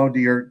download to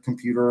your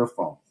computer or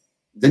phone.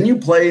 Then you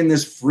play in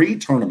this free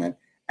tournament,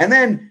 and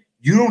then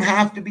you don't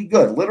have to be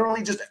good.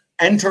 Literally just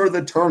enter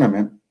the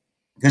tournament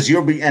because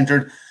you'll be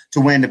entered to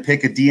win to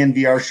pick a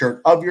DNVR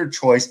shirt of your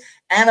choice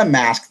and a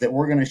mask that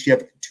we're going to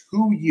ship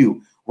to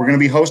you. We're going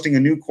to be hosting a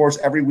new course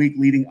every week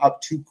leading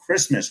up to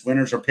Christmas.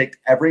 Winners are picked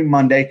every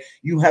Monday.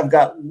 You have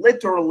got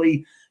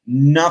literally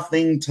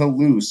nothing to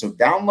lose. So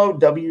download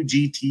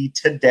WGT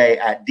today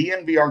at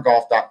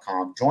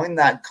dnvrgolf.com. Join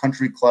that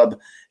country club,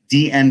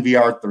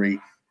 DNVR3.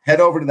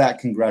 Head over to that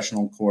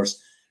congressional course.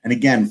 And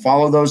again,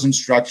 follow those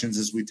instructions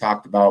as we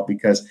talked about,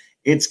 because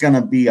it's going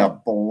to be a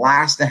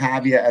blast to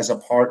have you as a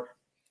part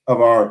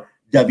of our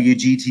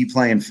WGT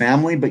playing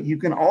family. But you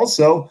can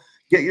also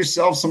get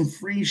yourself some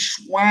free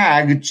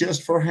swag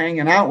just for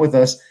hanging out with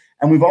us.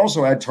 And we've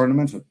also had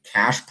tournaments with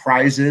cash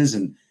prizes,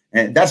 and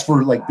that's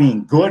for like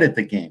being good at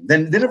the game.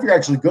 Then if you're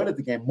actually good at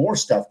the game, more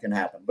stuff can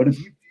happen. But if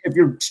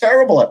you're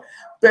terrible at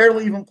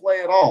barely even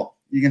play at all,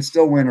 you can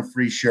still win a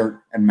free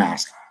shirt and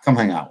mask. Come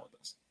hang out with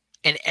us.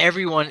 And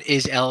everyone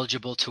is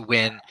eligible to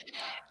win.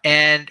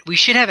 And we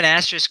should have an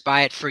asterisk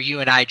by it for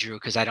you and I, Drew,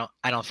 because I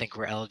don't think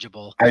we're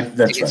eligible. That's to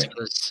get right. some of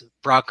those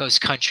Broncos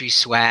country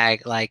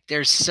swag. Like,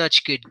 there's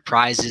such good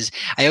prizes.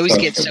 I always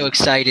get so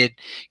excited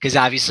because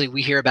obviously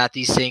we hear about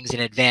these things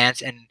in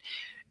advance, and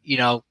you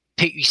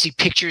see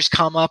pictures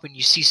come up and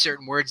you see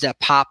certain words that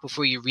pop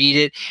before you read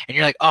it, and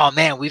you're like, oh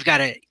man, we've got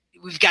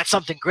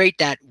something great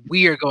that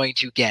we are going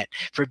to get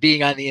for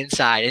being on the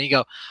inside. And you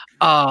go,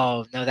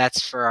 oh no,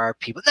 that's for our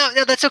people.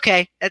 No, that's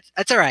okay.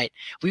 That's all right.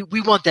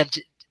 We want them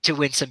to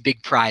win some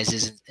big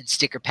prizes and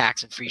sticker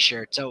packs and free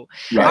shirts. So,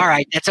 Right. All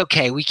right, that's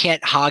okay. We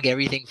can't hog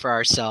everything for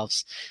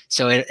ourselves.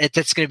 So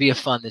that's going to be a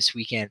fun this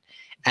weekend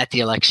at the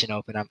Election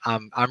Open.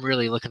 I'm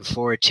really looking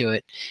forward to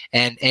it.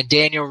 And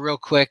Daniel, real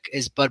quick,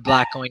 is Bud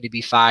Black going to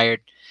be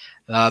fired?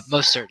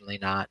 Most certainly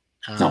not.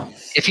 No.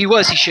 If he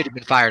was, he should have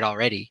been fired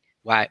already.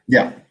 Why?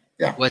 Yeah.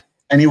 What?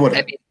 And he would I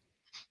have. mean,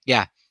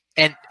 yeah.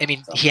 And I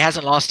mean, he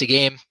hasn't lost a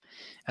game.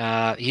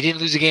 He didn't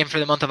lose a game for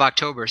the month of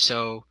October.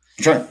 So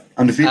That's right.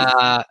 Undefeated.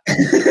 I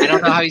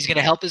don't know how he's going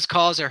to help his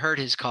cause or hurt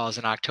his cause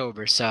in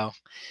October. So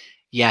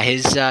yeah,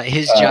 his job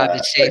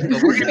is safe.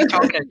 But we're going to be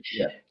talking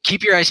Yeah.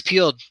 Keep your eyes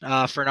peeled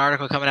for an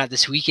article coming out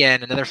this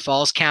weekend. Another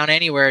Falls Count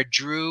Anywhere.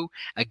 Drew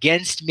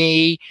against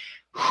me.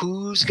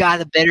 who's got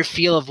a better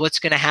feel of what's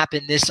going to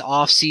happen this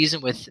offseason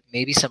with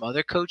maybe some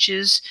other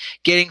coaches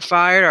getting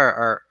fired,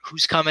 or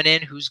who's coming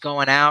in, who's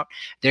going out?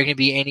 There going to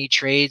be any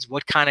trades?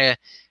 What kind of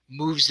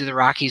moves do the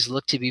Rockies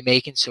look to be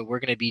making? So we're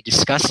going to be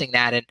discussing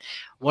that. And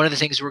one of the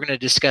things we're going to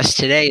discuss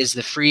today is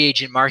the free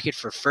agent market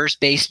for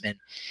first baseman.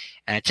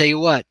 And I tell you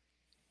what,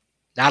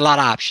 not a lot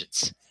of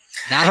options.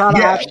 Not a lot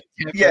of options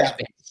at first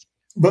base.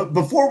 But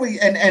before we,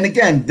 and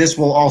again, this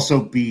will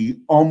also be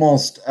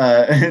almost,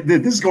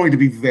 this is going to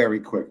be very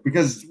quick,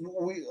 because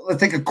let's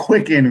take a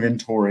quick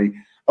inventory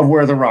of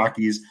where the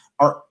Rockies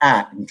are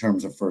at in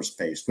terms of first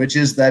base, which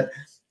is that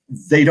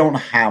they don't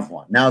have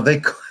one. Now, they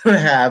could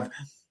have,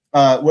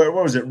 what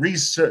was it?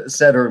 Reese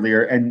said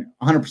earlier, and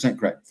 100%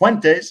 correct.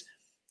 Fuentes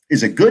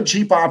is a good,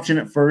 cheap option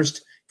at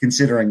first,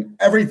 considering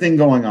everything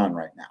going on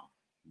right now.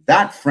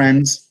 That,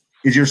 friends,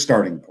 is your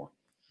starting point.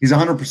 He's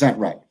 100%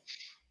 right.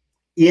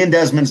 Ian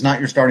Desmond's not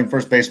your starting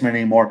first baseman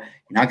anymore.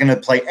 You're not going to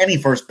play any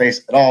first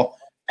base at all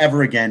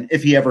ever again,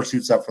 if he ever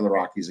suits up for the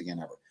Rockies again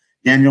ever.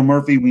 Daniel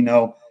Murphy, we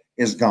know,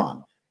 is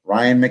gone.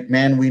 Ryan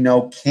McMahon, we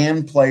know,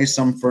 can play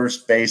some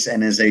first base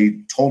and is a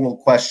total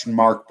question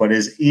mark, but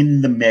is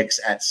in the mix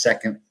at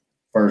second,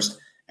 first,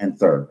 and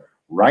third.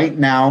 Right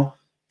now,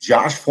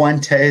 Josh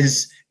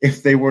Fuentes,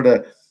 if they were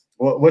to –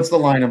 what's the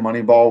line of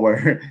Moneyball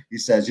where he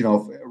says,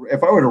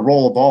 if I were to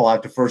roll a ball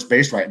out to first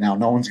base right now,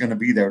 no one's going to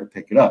be there to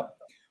pick it up.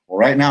 Well,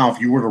 right now, if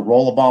you were to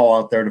roll a ball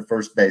out there to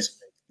first base,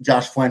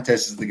 Josh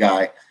Fuentes is the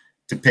guy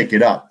to pick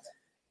it up.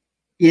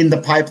 In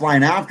the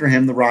pipeline after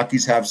him, the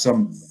Rockies have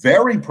some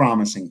very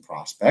promising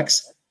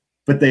prospects,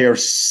 but they are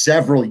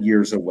several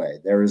years away.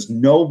 There is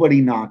nobody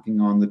knocking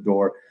on the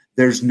door.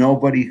 There's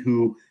nobody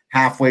who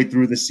halfway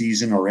through the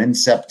season or in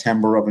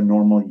September of a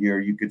normal year,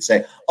 you could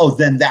say, oh,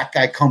 then that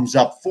guy comes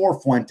up for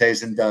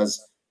Fuentes and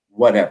does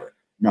whatever.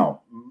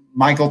 No.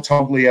 Michael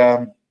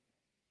Toglia,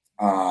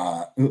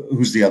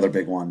 who's the other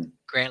big one?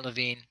 Grant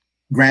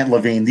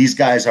Levine. These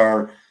guys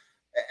are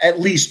at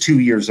least 2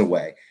 years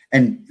away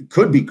and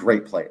could be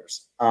great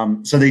players.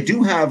 So they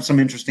do have some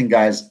interesting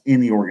guys in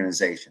the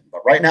organization.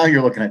 But right now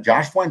you're looking at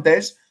Josh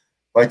Fuentes,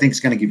 who I think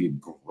is going to give you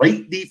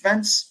great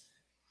defense.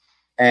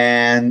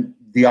 And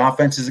the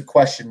offense is a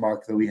question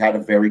mark, though we had a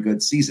very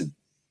good season.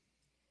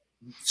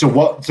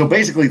 So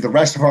basically the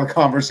rest of our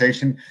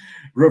conversation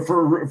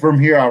from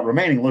here out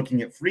remaining,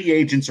 looking at free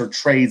agents or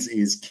trades,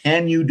 is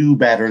can you do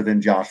better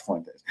than Josh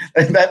Fuentes?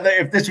 And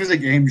if this was a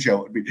game show,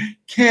 it would be,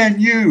 can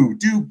you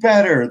do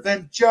better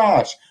than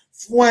Josh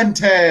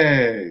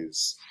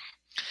Fuentes?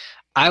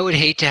 I would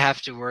hate to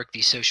have to work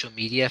the social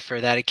media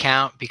for that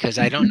account, because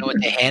I don't know what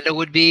the handle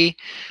would be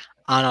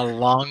on a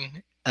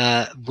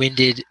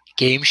long-winded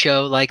game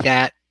show like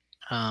that.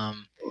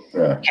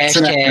 It's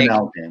an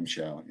SNL game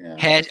show.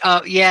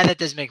 Yeah. That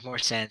does make more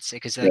sense,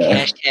 because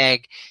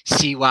hashtag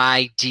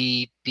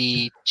CYDBJF.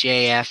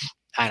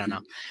 I don't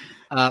know.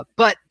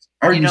 But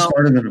you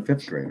started in a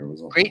fifth grader.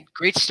 Was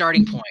great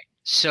starting point.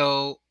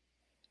 So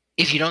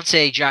if you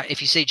say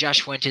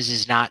Josh Fuentes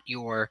is not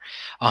your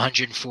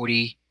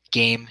 140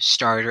 game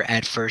starter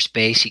at first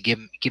base, you give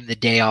him the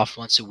day off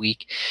once a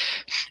week.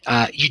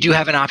 You do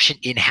have an option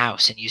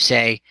in-house, and you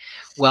say,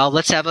 well,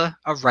 let's have a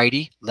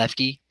righty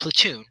lefty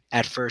platoon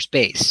at first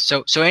base.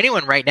 So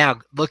anyone right now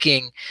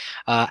looking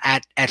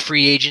at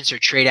free agents or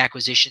trade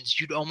acquisitions,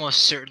 you'd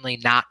almost certainly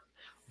not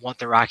want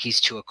the Rockies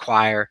to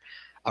acquire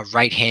a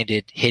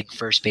right-handed hidden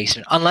first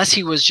baseman, unless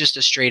he was just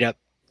a straight up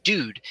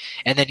dude.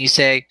 And then you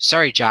say,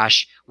 sorry,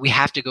 Josh, we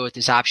have to go with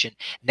this option.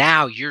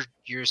 Now you're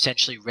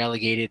essentially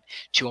relegated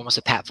to almost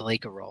a Pat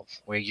Valaika role,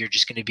 where you're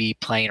just going to be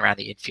playing around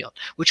the infield,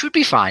 which would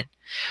be fine.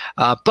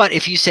 But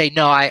if you say,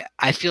 no,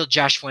 I feel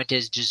Josh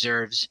Fuentes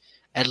deserves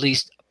at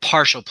least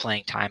partial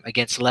playing time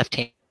against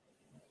left-handed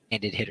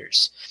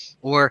hitters,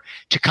 or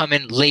to come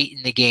in late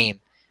in the game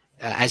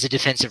as a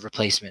defensive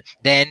replacement,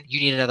 then you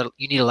need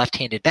a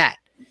left-handed bat.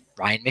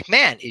 Ryan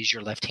McMahon is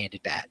your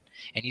left-handed bat.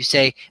 And you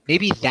say,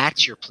 maybe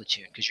that's your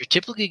platoon, because you're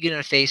typically going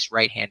to face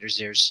right-handers.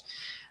 There's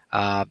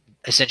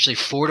essentially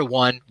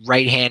 4-1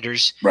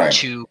 right-handers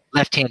to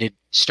left-handed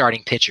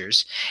starting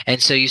pitchers.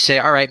 And so you say,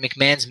 all right,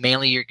 McMahon's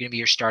mainly you're going to be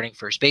your starting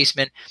first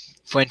baseman.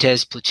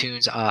 Fuentes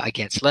platoons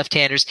against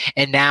left-handers.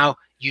 And now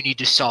you need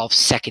to solve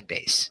second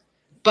base.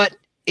 But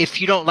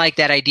if you don't like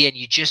that idea and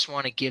you just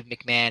want to give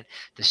McMahon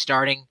the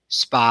starting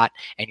spot,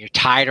 and you're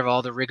tired of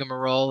all the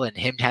rigmarole and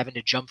him having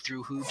to jump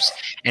through hoops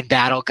and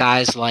battle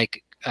guys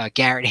like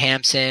Garrett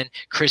Hampson,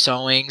 Chris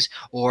Owings,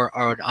 or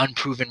an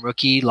unproven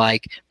rookie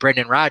like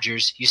Brendan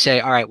Rodgers, you say,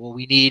 all right, well,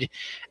 we need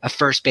a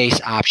first base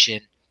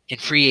option in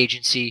free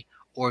agency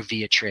or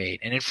via trade.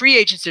 And in free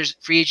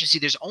agency,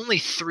 there's only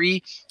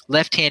 3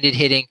 left-handed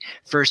hitting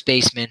first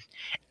basemen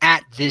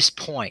at this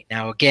point.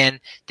 Now, again,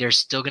 there's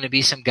still going to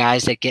be some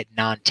guys that get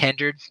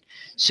non-tendered,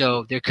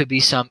 so there could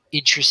be some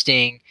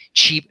interesting,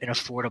 cheap, and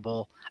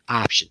affordable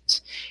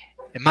options.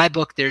 In my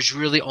book, there's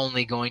really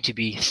only going to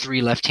be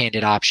 3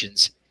 left-handed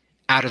options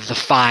out of the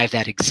 5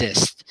 that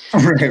exist.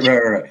 Right.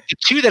 The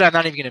 2 that I'm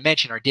not even going to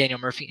mention are Daniel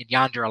Murphy and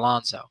Yonder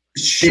Alonso.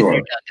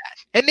 Sure.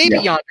 And maybe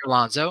Yeah. Yonder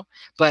Alonso,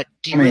 but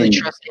do you really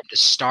trust him to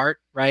start,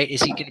 right?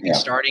 Is he going to be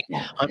starting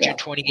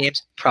 120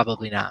 games?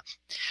 Probably not.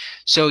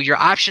 So your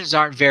options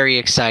aren't very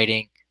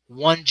exciting.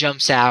 One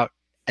jumps out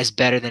as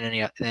better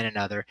than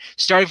another.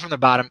 Starting from the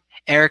bottom,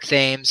 Eric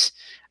Thames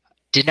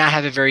did not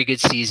have a very good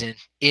season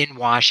in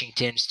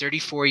Washington. He's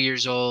 34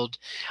 years old.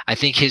 I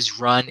think his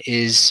run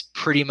is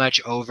pretty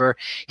much over.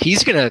 He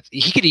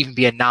could even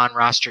be a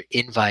non-roster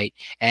invite.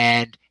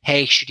 And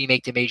hey, should he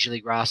make the major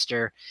league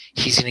roster,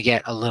 he's going to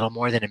get a little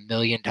more than $1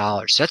 million.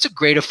 So that's a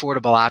great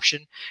affordable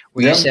option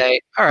where you say,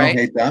 all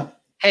right,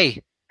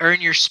 hey, earn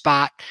your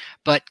spot,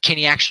 but can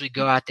he actually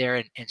go out there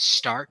and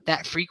start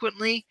that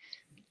frequently?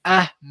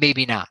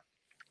 Maybe not.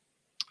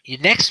 Your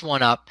next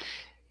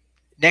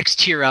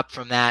tier up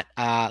from that,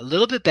 a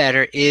little bit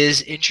better,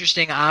 is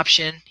interesting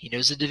option. He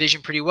knows the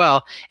division pretty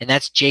well, and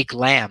that's Jake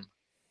Lamb.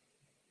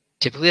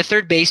 Typically a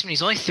third baseman.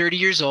 He's only 30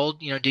 years old.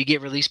 Did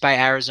get released by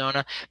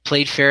Arizona,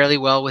 played fairly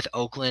well with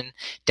Oakland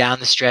down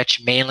the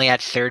stretch, mainly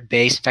at third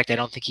base. In fact, I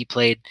don't think he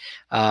played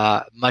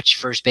much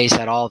first base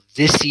at all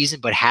this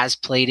season, but has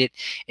played it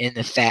in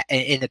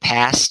the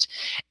past.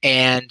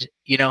 And,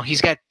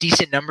 he's got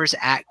decent numbers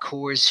at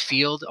Coors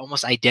Field,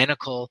 almost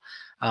identical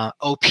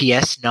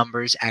OPS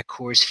numbers at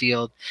Coors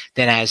Field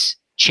than as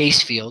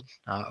Chase Field.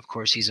 Of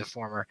course, he's a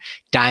former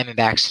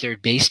Diamondbacks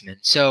third baseman.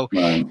 So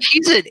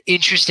he's an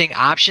interesting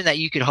option that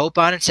you could hope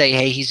on and say,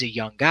 hey, he's a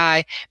young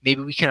guy.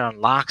 Maybe we can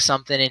unlock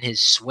something in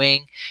his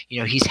swing.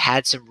 He's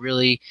had some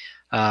really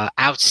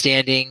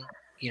outstanding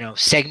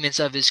segments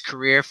of his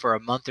career for a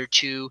month or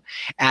two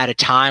at a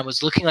time.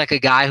 Was looking like a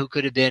guy who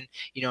could have been,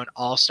 an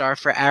all-star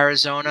for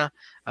Arizona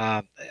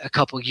a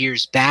couple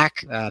years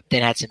back.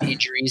 Then had some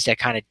injuries that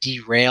kind of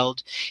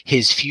derailed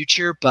his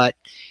future, but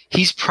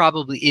he's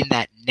probably in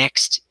that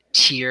next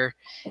tier.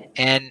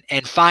 And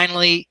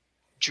finally,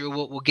 Drew,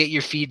 we'll get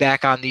your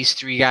feedback on these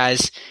three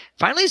guys.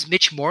 Finally is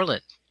Mitch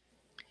Moreland.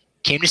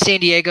 Came to San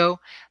Diego.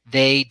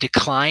 They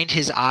declined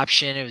his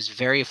option. It was a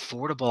very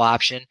affordable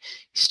option.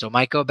 He still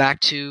might go back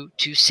to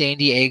San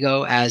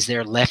Diego as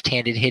their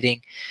left-handed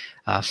hitting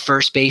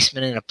first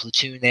baseman in a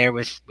platoon there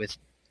with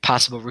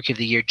possible Rookie of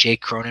the Year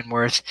Jake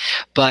Cronenworth.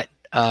 But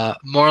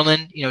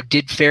Moreland,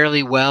 did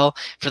fairly well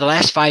for the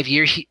last 5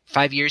 years.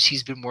 5 years,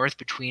 he's been worth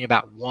between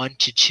about 1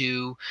 to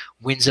 2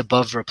 wins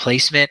above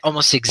replacement,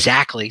 almost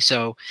exactly.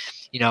 So,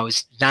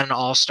 he's not an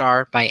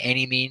all-star by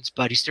any means,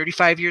 but he's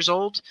 35 years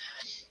old.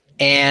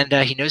 And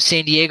he knows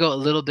San Diego a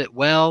little bit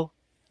well,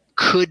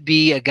 could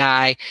be a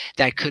guy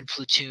that could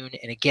platoon.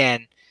 And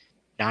again,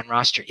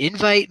 non-roster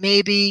invite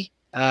maybe.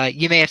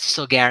 You may have to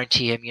still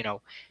guarantee him,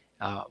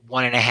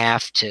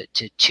 $1.5 to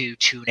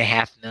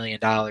 $2.5 million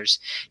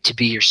to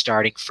be your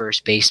starting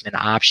first baseman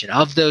option.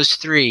 Of those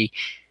three,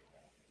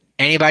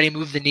 anybody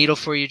move the needle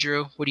for you,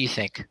 Drew? What do you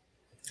think?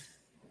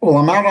 Well,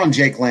 I'm out on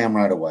Jake Lamb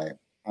right away.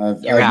 I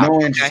have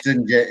no interest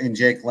in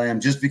Jake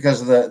Lamb just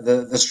because of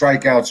the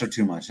strikeouts are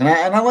too much. And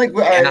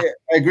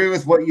I agree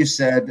with what you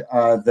said.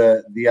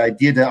 The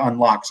idea to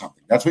unlock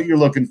something. That's what you're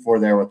looking for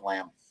there with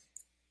Lamb.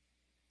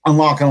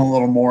 Unlocking a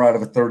little more out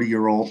of a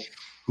 30-year-old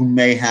who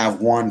may have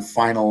one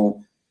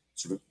final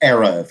sort of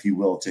era, if you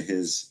will, to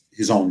his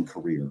own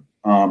career.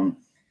 I'm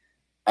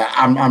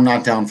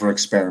not down for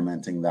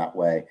experimenting that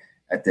way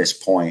at this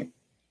point,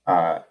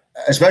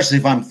 especially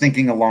if I'm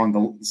thinking along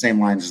the same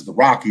lines as the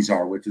Rockies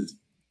are, which is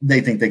they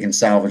think they can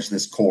salvage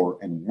this core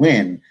and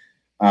win.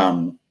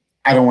 I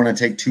don't want to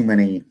take too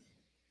many.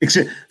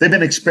 They've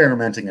been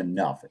experimenting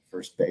enough at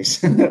first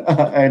base.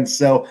 And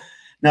so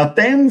now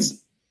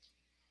Thames,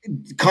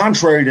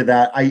 contrary to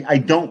that, I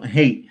don't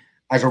hate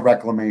as a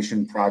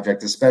reclamation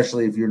project,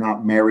 especially if you're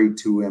not married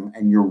to him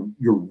and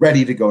you're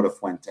ready to go to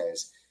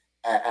Fuentes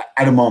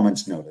at a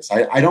moment's notice.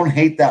 I don't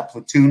hate that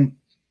platoon.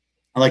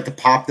 I like the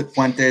pop that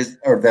Fuentes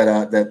or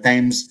that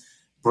Thames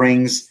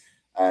brings.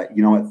 At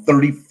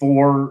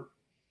 34,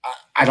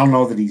 I don't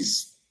know that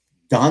he's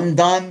done.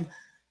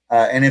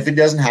 And if he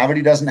doesn't have it,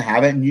 he doesn't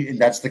have it. And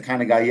that's the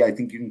kind of guy I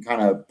think you can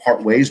kind of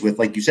part ways with.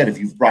 Like you said, if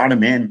you've brought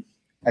him in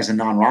as a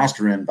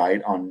non-roster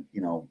invite on,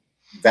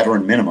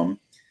 veteran minimum,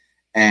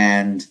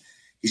 and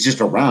he's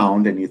just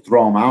around and you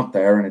throw him out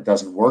there and it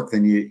doesn't work,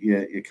 then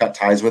you cut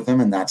ties with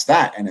him and that's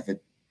that. And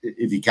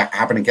if you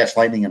happen to catch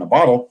lightning in a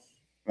bottle,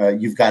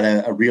 you've got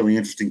a really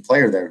interesting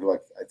player there who I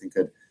think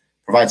could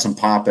provide some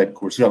pop at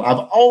Coors Field. I've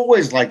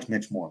always liked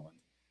Mitch Moreland.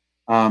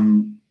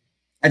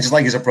 I just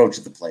like his approach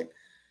at the plate.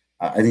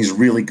 I think he's a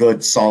really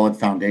good, solid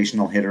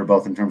foundational hitter,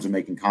 both in terms of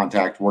making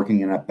contact,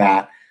 working in at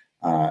bat,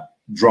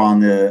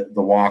 drawing the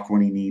walk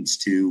when he needs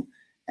to,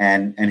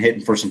 and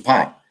hitting for some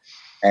pop.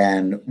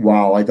 And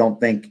while I don't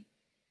think,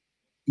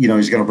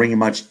 he's going to bring you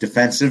much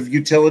defensive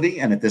utility,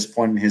 and at this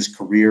point in his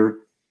career,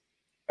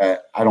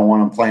 I don't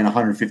want him playing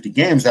 150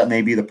 games. That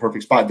may be the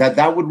perfect spot.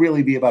 That would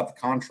really be about the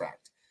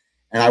contract.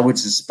 And I would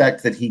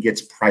suspect that he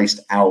gets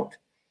priced out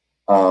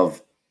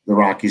of the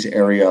Rockies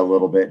area a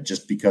little bit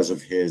just because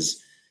of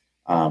his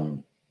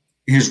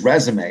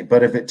resume.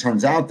 But if it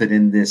turns out that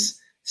in this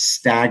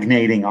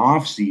stagnating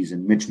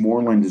offseason, Mitch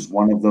Moreland is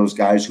one of those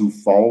guys who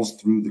falls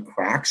through the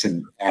cracks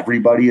and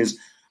everybody is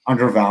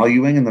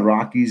undervaluing and the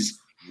Rockies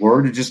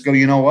were to just go,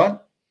 you know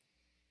what?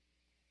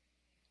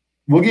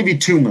 We'll give you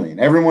 $2 million.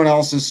 Everyone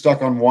else is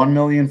stuck on $1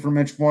 million for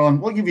Mitch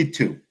Moreland. We'll give you $2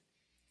 million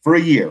for a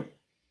year.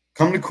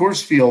 Come to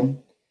Coors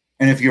Field,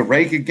 and if you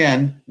rake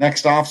again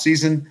next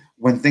offseason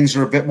when things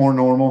are a bit more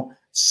normal,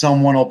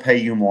 someone will pay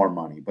you more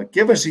money. But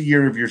give us a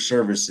year of your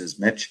services,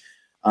 Mitch.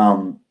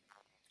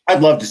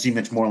 I'd love to see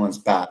Mitch Moreland's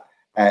bat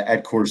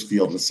at Coors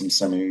Field with some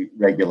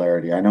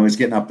semi-regularity. I know he's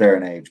getting up there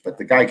in age, but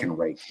the guy can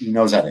rake. He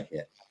knows how to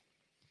hit.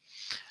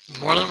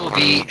 Moreland will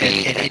be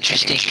an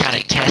interesting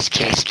kind of test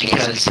case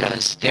because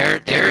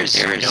there is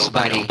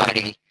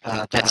nobody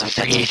that's a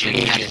free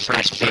agent at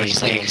first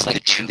base. Like the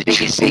two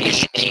biggest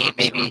name,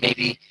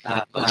 maybe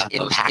most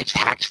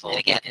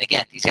impactful. And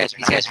again, these guys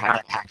are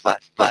not impactful.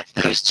 But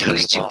those two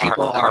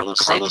people are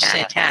Carlos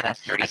Santana,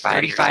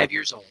 35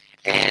 years old,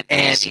 and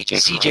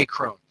CJ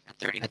Cron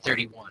at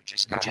 31,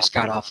 just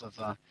got off of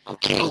a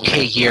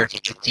okay year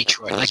with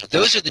Detroit. Like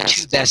those are the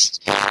two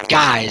best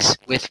guys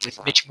with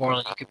Mitch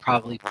Moreland you could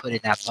probably put in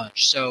that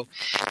bunch. So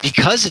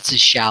because it's a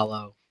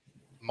shallow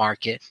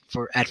market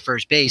at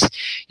first base,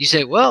 you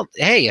say, well,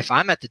 hey, if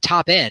I'm at the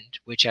top end,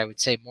 which I would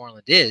say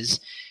Moreland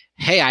is,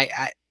 hey,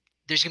 I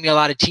there's going to be a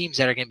lot of teams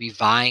that are going to be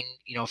vying,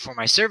 for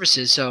my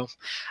services. So,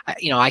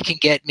 I can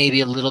get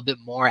maybe a little bit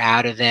more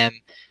out of them.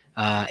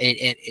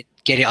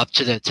 Get it up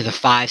to the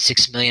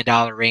 $5-6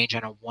 million range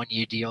on a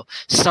 1-year deal,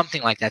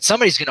 something like that.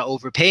 Somebody's going to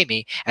overpay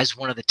me as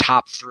one of the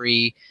top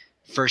 3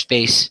 first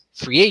base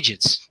free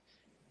agents.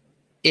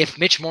 If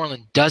Mitch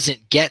Moreland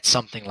doesn't get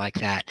something like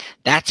that,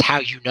 that's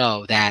how you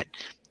know that,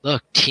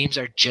 look, teams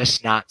are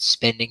just not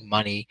spending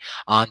money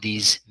on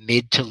these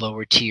mid to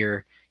lower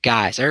tier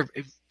guys, or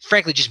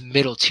frankly, just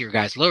middle tier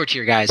guys. Lower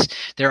tier guys,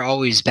 they're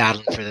always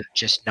battling for the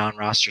just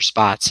non-roster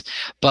spots.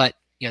 But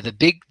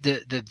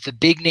the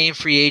big name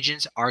free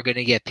agents are going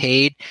to get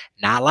paid,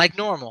 not like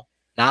normal,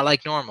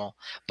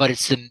 but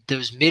it's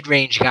those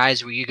mid-range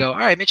guys where you go, all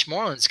right, Mitch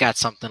Moreland's got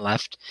something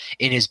left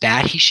in his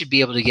bat. He should be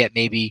able to get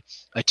maybe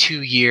a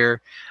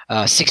 2-year,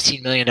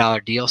 $16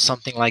 million deal,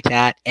 something like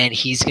that, and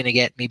he's going to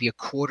get maybe a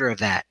quarter of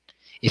that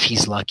if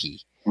he's lucky.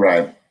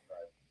 Right.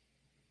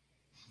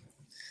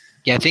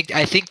 Yeah,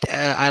 I think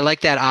I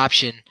like that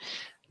option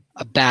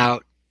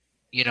about,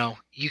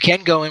 you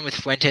can go in with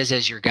Fuentes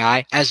as your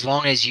guy as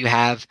long as you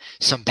have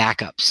some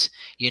backups.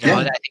 I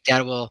think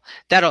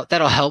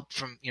that'll help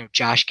from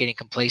Josh getting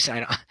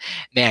complacent.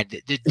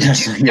 The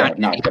dude's not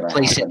getting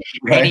complacent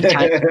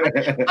anytime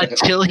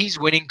until he's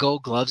winning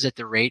Gold Gloves at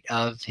the rate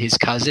of his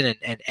cousin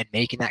and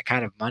making that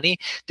kind of money.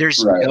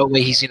 There's no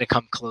way he's going to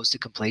come close to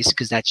complacent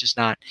because that's just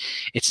not.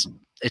 It's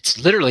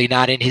literally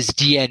not in his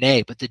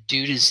DNA. But the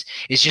dude is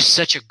just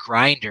such a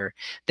grinder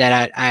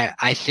that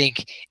I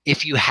think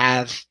if you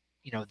have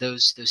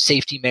those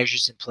safety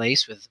measures in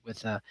place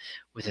with a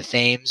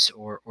Thames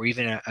or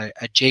even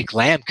a Jake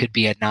Lamb could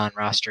be a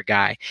non-roster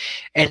guy.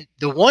 And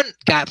the one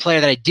player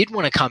that I did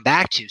want to come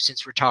back to,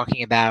 since we're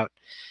talking about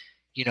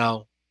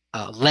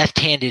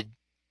left-handed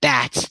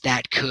bats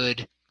that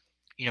could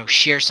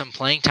share some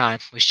playing time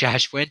with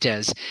Josh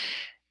Fuentes.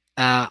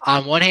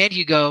 On one hand,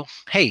 you go,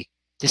 hey,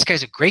 this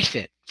guy's a great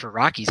fit for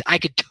Rockies. I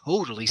could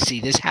totally see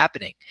this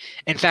happening.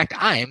 In fact,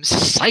 I am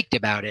psyched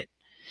about it.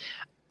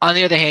 On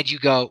the other hand, you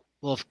go,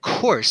 well, of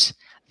course,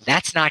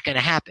 that's not going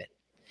to happen.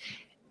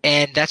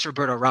 And that's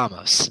Roberto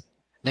Ramos,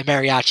 the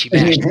Mariachi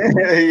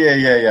Master.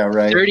 yeah,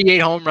 right. 38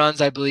 home runs,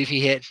 I believe he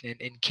hit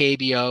in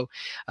KBO.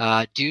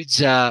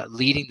 Dude's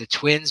leading the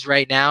Twins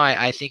right now,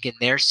 I think, in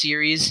their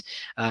series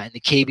in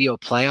the KBO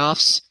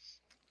playoffs.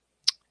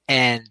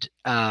 And,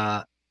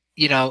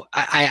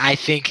 I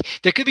think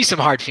there could be some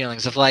hard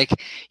feelings of like,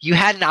 you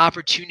had an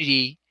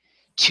opportunity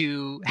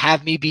to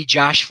have me be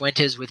Josh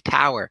Fuentes with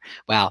power.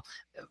 Well,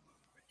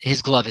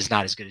 his glove is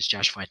not as good as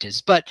Josh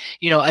Fuentes, but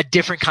a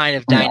different kind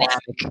of dynamic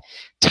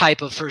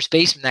type of first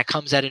baseman that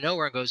comes out of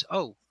nowhere and goes,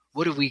 oh,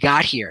 what have we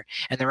got here?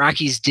 And the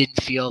Rockies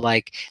didn't feel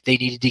like they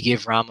needed to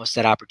give Ramos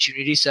that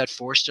opportunity, so that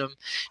forced him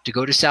to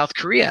go to South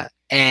Korea.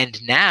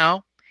 And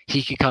now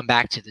he could come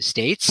back to the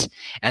States,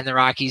 and the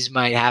Rockies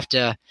might have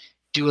to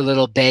do a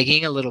little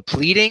begging, a little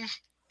pleading,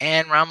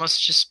 and Ramos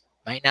just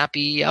might not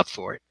be up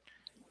for it.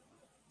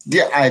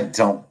 Yeah, I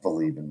don't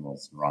believe in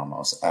Wilson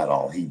Ramos at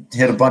all. He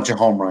hit a bunch of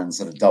home runs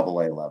at a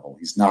AA level.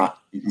 He's not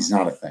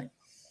a thing.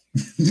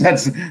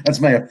 That's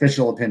my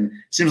official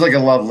opinion. Seems like a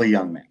lovely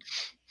young man.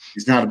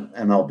 He's not an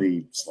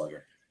MLB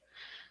slugger.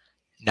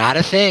 Not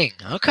a thing.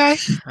 Okay.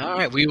 All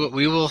right. We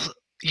will.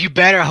 You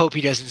better hope he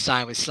doesn't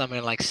sign with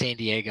someone like San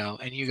Diego.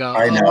 And you go,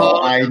 I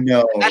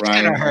know. That's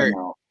Ryan, gonna hurt.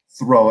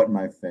 Throw it in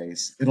my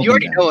face. You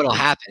already know it'll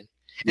happen.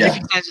 And Yeah. if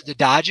he signs with the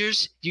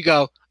Dodgers, you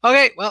go,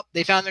 okay, well,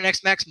 they found their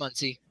next Max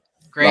Muncy.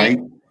 Great. Right?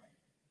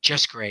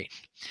 Just great.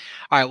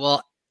 All right.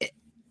 Well,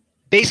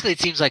 basically, it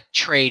seems like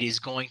trade is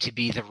going to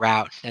be the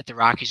route that the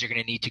Rockies are going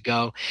to need to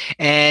go.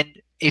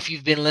 And if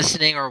you've been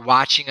listening or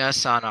watching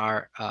us on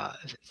our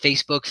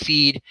Facebook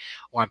feed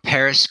or on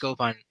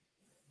Periscope on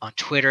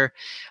Twitter,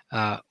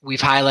 we've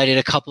highlighted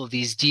a couple of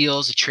these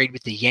deals. A trade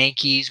with the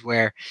Yankees,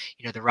 where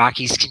the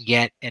Rockies can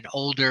get an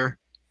older,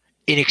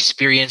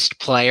 inexperienced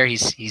player.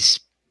 He's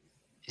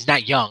He's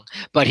not young,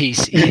 but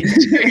he's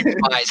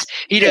experience-wise,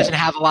 he doesn't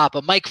have a lot.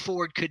 But Mike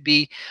Ford could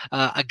be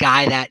a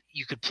guy that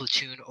you could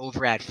platoon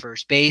over at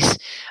first base.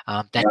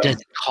 That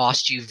doesn't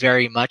cost you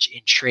very much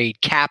in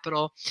trade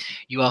capital.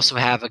 You also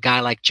have a guy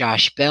like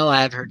Josh Bell.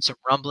 I've heard some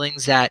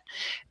rumblings that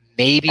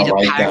maybe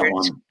the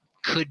Pirates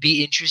could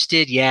be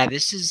interested. Yeah,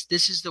 this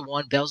is the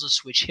one. Bell's a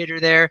switch hitter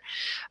there.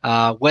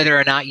 Whether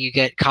or not you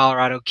get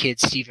Colorado kid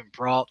Stephen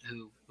Brault,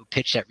 who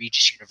pitched at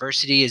Regis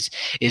University,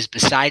 is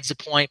besides the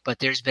point, but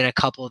there's been a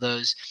couple of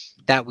those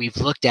that we've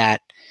looked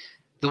at.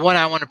 The one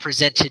I want to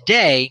present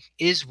today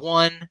is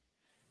one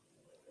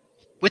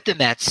with the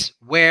Mets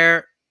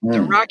where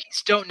the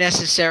Rockies don't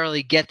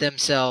necessarily get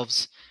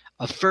themselves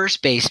a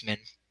first baseman,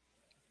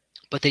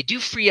 but they do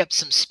free up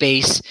some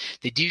space.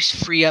 They do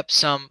free up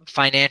some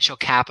financial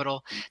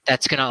capital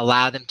that's going to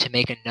allow them to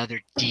make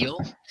another deal.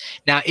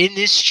 Now, in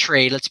this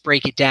trade, let's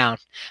break it down.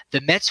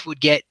 The Mets would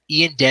get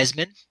Ian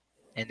Desmond,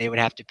 and they would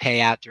have to pay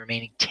out the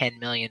remaining $10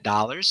 million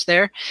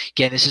there.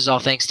 Again, this is all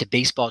thanks to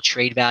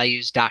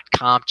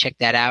baseballtradevalues.com. Check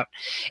that out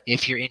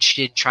if you're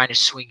interested in trying to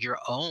swing your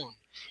own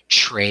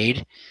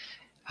trade.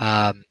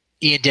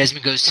 Ian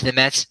Desmond goes to the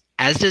Mets,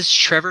 as does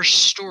Trevor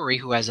Story,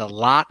 who has a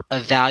lot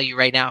of value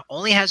right now,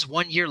 only has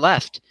 1 year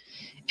left.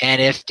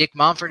 And if Dick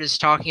Monfort is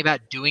talking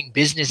about doing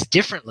business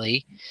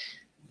differently,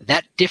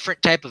 that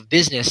different type of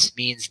business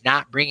means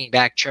not bringing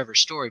back Trevor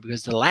Story,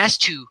 because the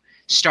last two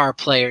star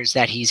players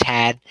that he's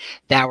had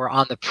that were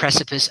on the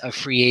precipice of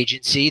free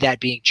agency, that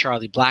being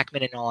Charlie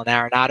Blackmon and Nolan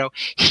Arenado,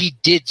 he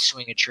did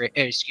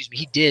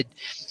he did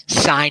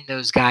sign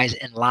those guys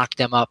and lock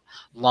them up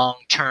long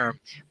term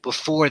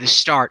before the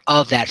start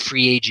of that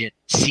free agent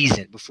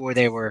season, before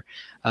they were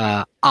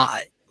 1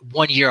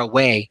 year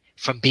away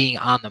from being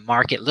on the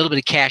market. A little bit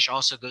of cash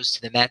also goes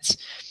to the Mets,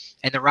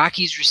 and the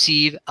Rockies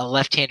receive a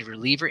left-handed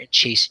reliever in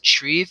Chase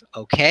Shreve.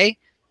 Okay,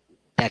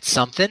 that's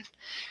something.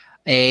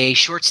 A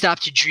shortstop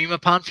to dream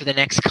upon for the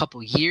next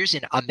couple years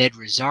in Ahmed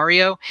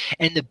Rosario.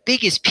 And the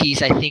biggest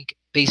piece, I think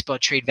Baseball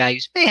Trade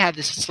Values may have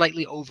this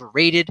slightly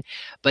overrated,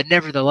 but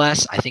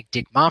nevertheless, I think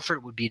Dick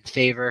Monfort would be in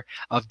favor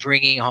of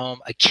bringing home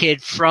a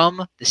kid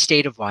from the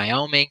state of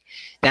Wyoming,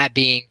 that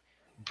being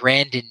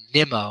Brandon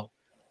Nimmo,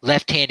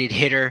 left-handed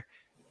hitter,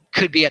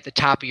 could be at the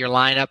top of your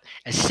lineup.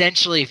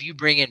 Essentially, if you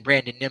bring in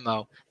Brandon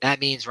Nimmo, that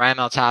means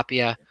Raimel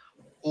Tapia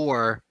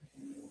or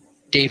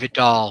David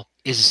Dahl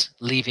is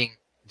leaving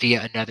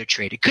via another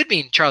trade. It could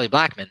mean Charlie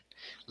Blackmon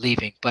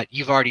leaving, but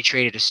you've already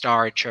traded a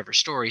star in Trevor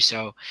Story,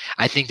 so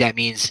I think that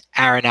means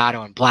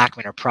Arenado and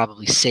Blackmon are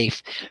probably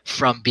safe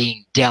from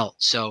being dealt.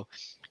 So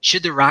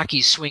should the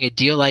Rockies swing a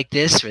deal like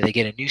this where they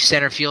get a new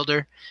center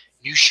fielder,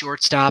 new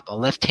shortstop, a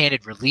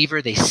left-handed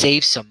reliever, they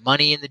save some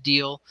money in the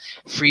deal,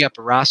 free up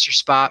a roster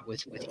spot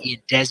with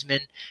Ian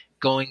Desmond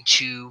going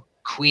to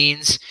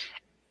Queens,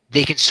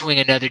 they can swing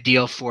another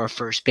deal for a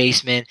first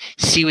baseman,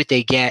 see what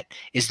they get.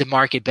 Is the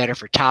market better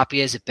for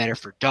Tapia? Is it better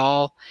for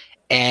Dahl?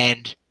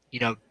 And,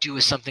 do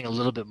something a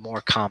little bit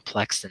more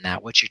complex than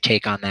that. What's your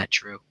take on that,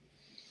 Drew?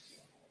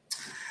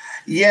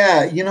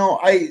 Yeah,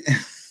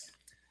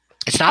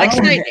 it's not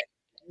exciting.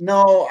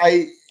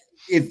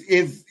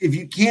 If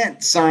you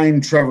can't sign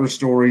Trevor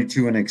Story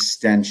to an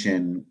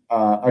extension,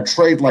 a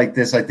trade like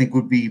this, I think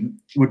would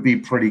be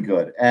pretty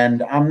good.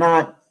 And I'm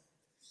not.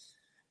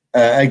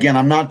 Again,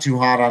 I'm not too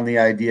hot on the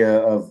idea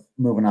of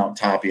moving out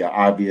Tapia.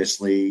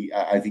 Obviously,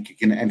 I think you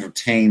can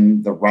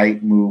entertain the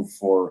right move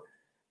for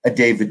a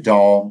David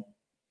Dahl.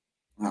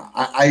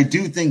 I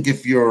do think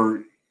if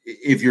you're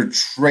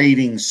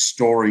trading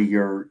Story,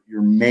 you're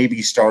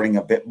maybe starting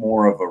a bit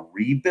more of a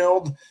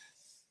rebuild.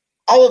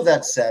 All of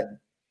that said,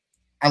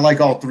 I like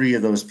all three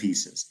of those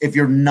pieces. If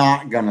you're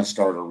not going to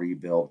start a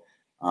rebuild,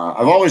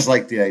 I've always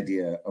liked the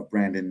idea of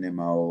Brandon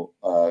Nimmo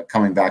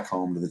coming back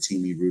home to the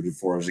team he rooted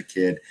for as a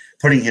kid,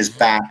 putting his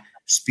bat,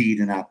 speed,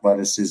 and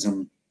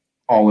athleticism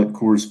all at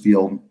Coors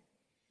Field.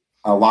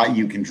 A lot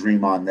you can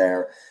dream on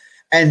there.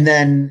 And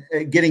then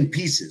getting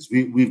pieces.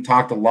 We've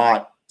talked a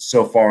lot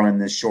so far in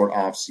this short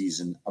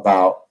offseason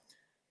about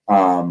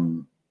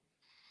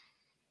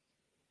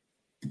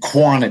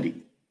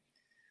quantity,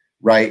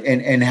 right?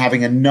 And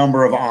having a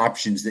number of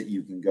options that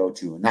you can go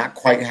to and not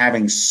quite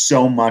having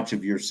so much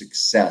of your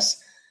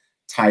success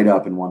tied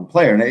up in one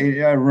player. And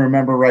I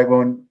remember right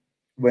when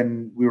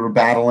we were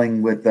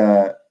battling with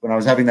when I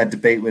was having that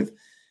debate with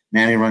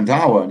Manny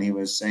Randhawa, and he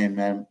was saying,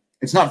 man,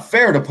 it's not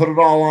fair to put it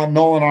all on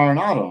Nolan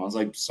Arenado. I was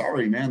like,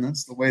 sorry, man,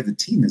 that's the way the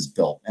team is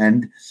built.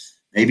 And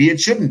maybe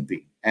it shouldn't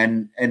be.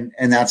 And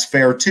that's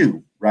fair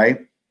too,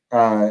 right?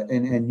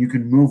 And you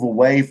can move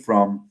away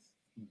from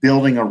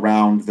building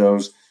around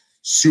those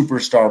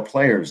superstar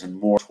players and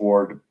more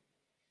toward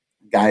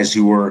guys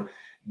who are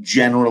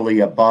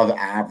generally above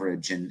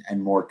average and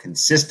more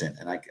consistent.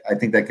 And I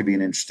think that could be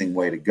an interesting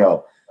way to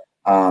go.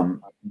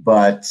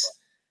 But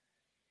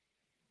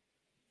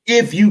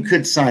if you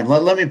could sign,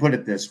 let me put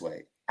it this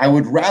way. I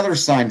would rather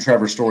sign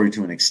Trevor Story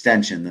to an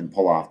extension than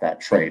pull off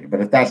that trade. But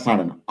if that's not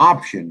an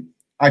option,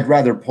 I'd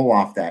rather pull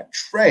off that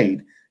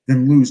trade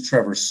than lose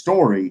Trevor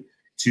Story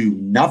to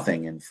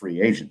nothing in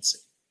free agency.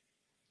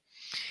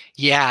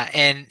 Yeah,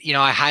 and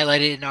I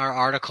highlighted in our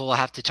article. I'll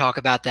have to talk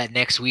about that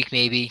next week,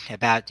 maybe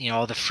about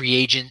all the free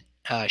agent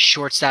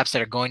shortstops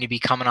that are going to be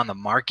coming on the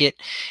market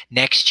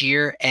next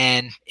year,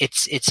 and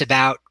it's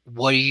about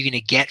what are you going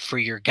to get for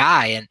your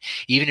guy, and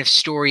even if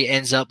Story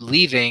ends up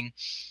leaving,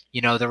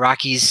 the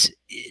Rockies,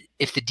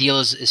 if the deal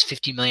is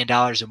 $50 million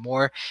or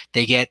more,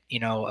 they get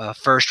a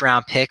first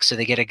round pick, so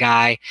they get a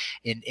guy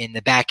in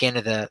the back end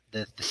of the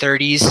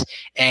 30s,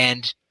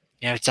 and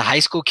it's a high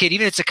school kid,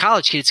 even if it's a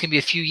college kid, it's going to be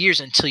a few years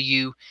until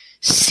you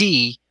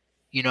see,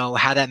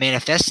 how that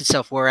manifests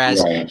itself. Whereas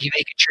you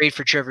make a trade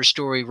for Trevor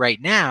Story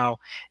right now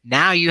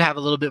you have a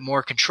little bit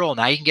more control.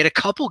 Now you can get a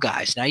couple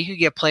guys. Now you can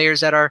get players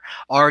that are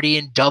already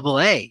in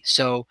AA.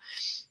 So,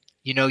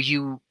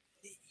 and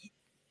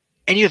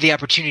you have the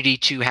opportunity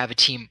to have a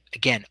team,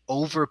 again,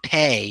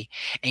 overpay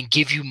and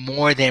give you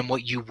more than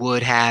what you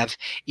would have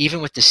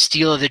even with the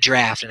steal of the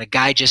draft. And a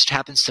guy just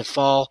happens to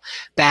fall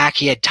back.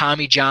 He had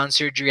Tommy John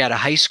surgery out of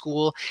high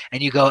school.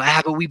 And you go,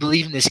 but we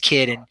believe in this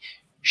kid. And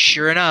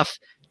sure enough,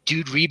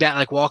 dude rebound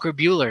like Walker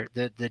Buehler.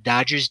 The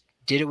Dodgers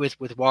did it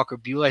with Walker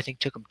Buehler. I think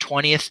took him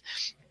 20th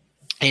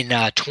in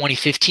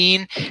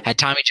 2015. Had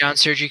Tommy John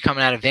surgery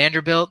coming out of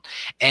Vanderbilt.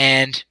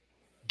 And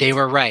they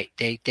were right.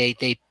 They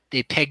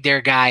pegged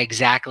their guy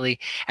exactly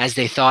as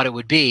they thought it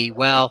would be.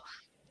 Well,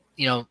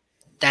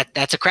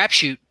 that's a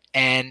crapshoot.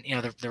 And,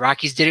 the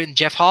Rockies did it in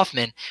Jeff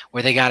Hoffman,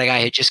 where they got a guy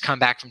who had just come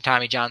back from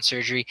Tommy John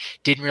surgery,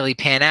 didn't really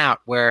pan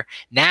out, where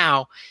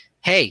now,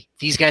 hey,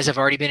 these guys have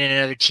already been in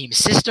another team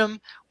system.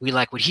 We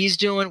like what he's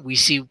doing. We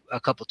see a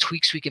couple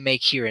tweaks we can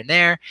make here and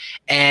there.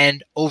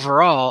 And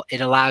overall,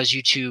 it allows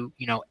you to,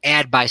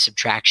 add by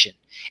subtraction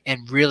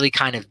and really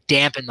kind of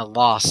dampen the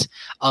loss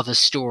of a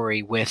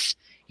Story with,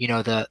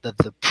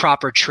 the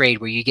proper trade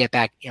where you get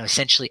back,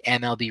 essentially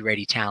MLB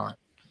ready talent.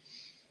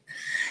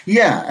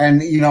 Yeah.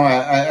 And,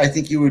 I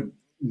think you would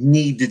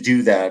need to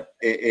do that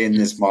in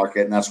this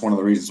market. And that's one of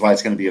the reasons why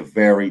it's going to be a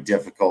very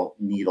difficult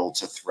needle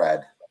to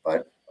thread.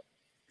 But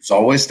there's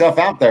always stuff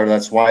out there.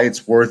 That's why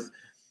it's worth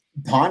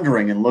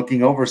pondering and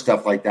looking over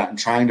stuff like that and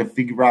trying to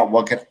figure out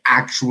what could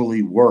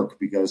actually work,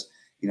 because,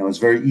 it's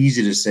very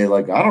easy to say,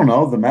 like, I don't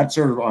know, the Mets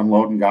are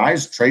unloading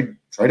guys, trade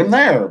them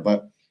there.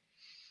 But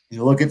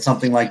you look at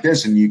something like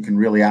this and you can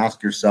really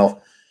ask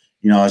yourself,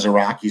 as a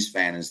Rockies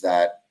fan, is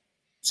that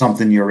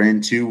something you're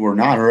into or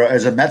not? Or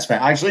as a Mets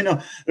fan, actually, no,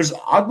 there's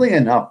oddly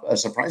enough a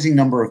surprising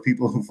number of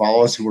people who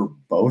follow us who are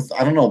both.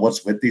 I don't know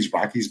what's with these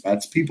Rockies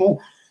Mets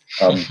people.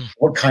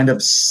 What kind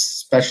of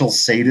special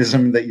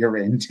sadism that you're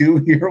into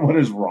here? What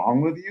is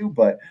wrong with you?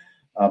 But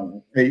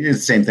it's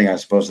the same thing, I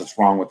suppose, that's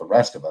wrong with the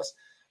rest of us.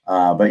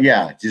 But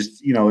yeah,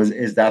 just,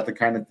 is that the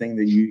kind of thing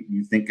that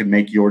you think can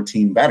make your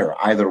team better?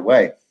 Either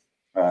way.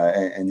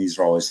 And these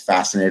are always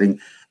fascinating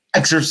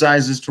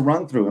exercises to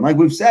run through. And like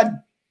we've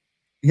said,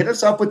 hit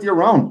us up with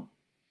your own.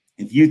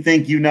 If you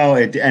think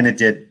it, and it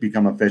did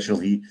become official,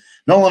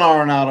 Nolan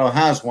Arenado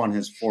has won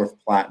his 4th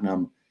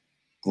platinum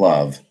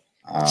glove.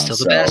 Still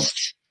the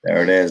best.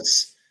 There it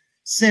is.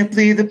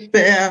 Simply the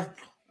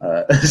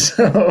best.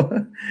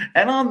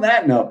 And on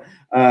that note,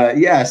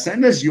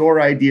 send us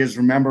your ideas.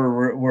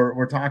 Remember,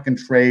 we're talking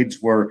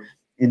trades. We're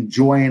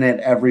enjoying it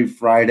every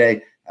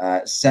Friday.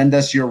 Send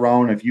us your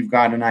own. If you've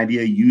got an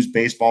idea, use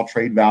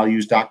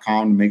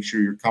baseballtradevalues.com to make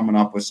sure you're coming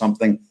up with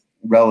something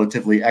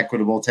relatively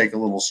equitable. Take a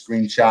little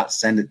screenshot,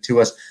 send it to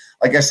us.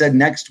 Like I said,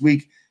 next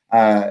week,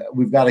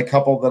 we've got a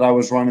couple that I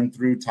was running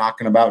through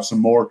talking about some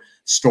more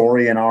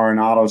Story and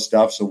Arenado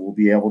stuff. So we'll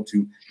be able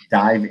to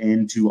dive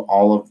into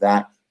all of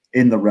that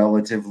in the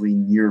relatively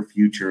near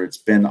future. It's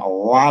been a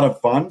lot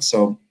of fun.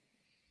 So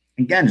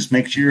again, just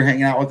make sure you're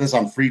hanging out with us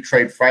on Free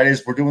Trade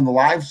Fridays. We're doing the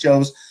live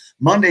shows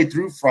Monday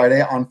through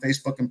Friday on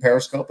Facebook and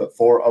Periscope at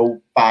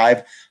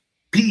 4:05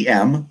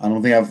 p.m. I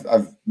don't think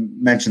I've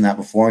mentioned that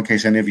before, in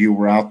case any of you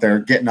were out there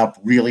getting up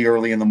really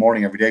early in the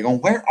morning every day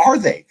going, where are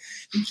they?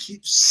 You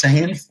keep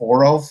saying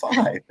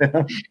 4:05.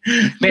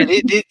 Man,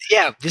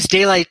 this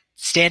daylight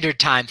standard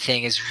time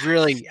thing is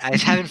really, I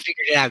haven't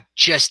figured it out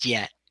just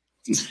yet.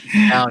 No,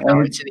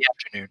 it's in the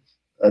afternoon.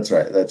 That's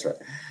right.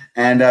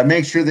 And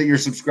make sure that you're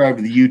subscribed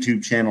to the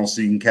YouTube channel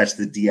so you can catch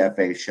the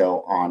DFA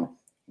show on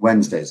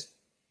Wednesdays.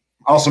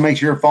 Also, make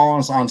sure you're following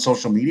us on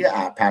social media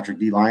at Patrick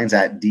D. Lyons,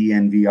 at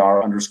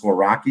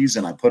DNVR_Rockies,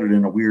 and I put it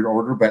in a weird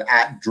order, but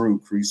at Drew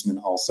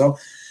Creasman also.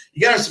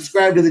 You got to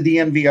subscribe to the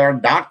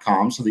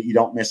DNVR.com so that you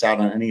don't miss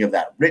out on any of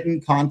that written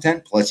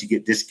content. Plus, you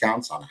get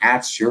discounts on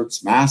hats,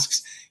 shirts,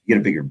 masks. You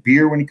get a bigger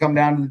beer when you come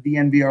down to the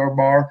DNVR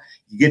bar.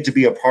 You get to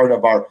be a part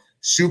of our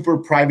super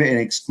private and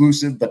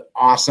exclusive but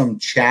awesome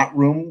chat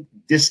room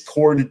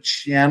Discord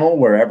channel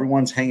where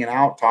everyone's hanging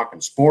out, talking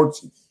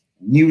sports and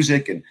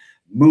music and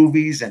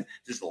movies and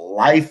just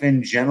life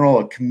in general,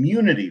 a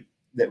community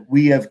that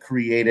we have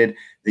created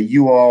that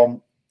you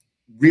all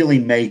really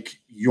make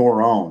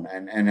your own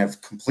and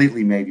have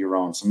completely made your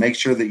own. So make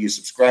sure that you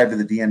subscribe to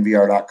the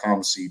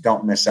DNVR.com so you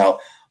don't miss out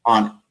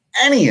on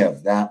any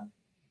of that.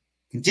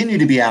 Continue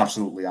to be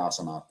absolutely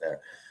awesome out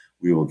there.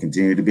 We will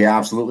continue to be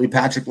absolutely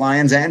Patrick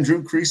Lyons and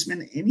Drew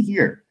Creasman in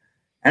here.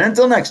 And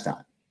until next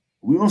time,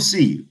 we will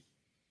see you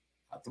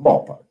at the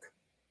ballpark.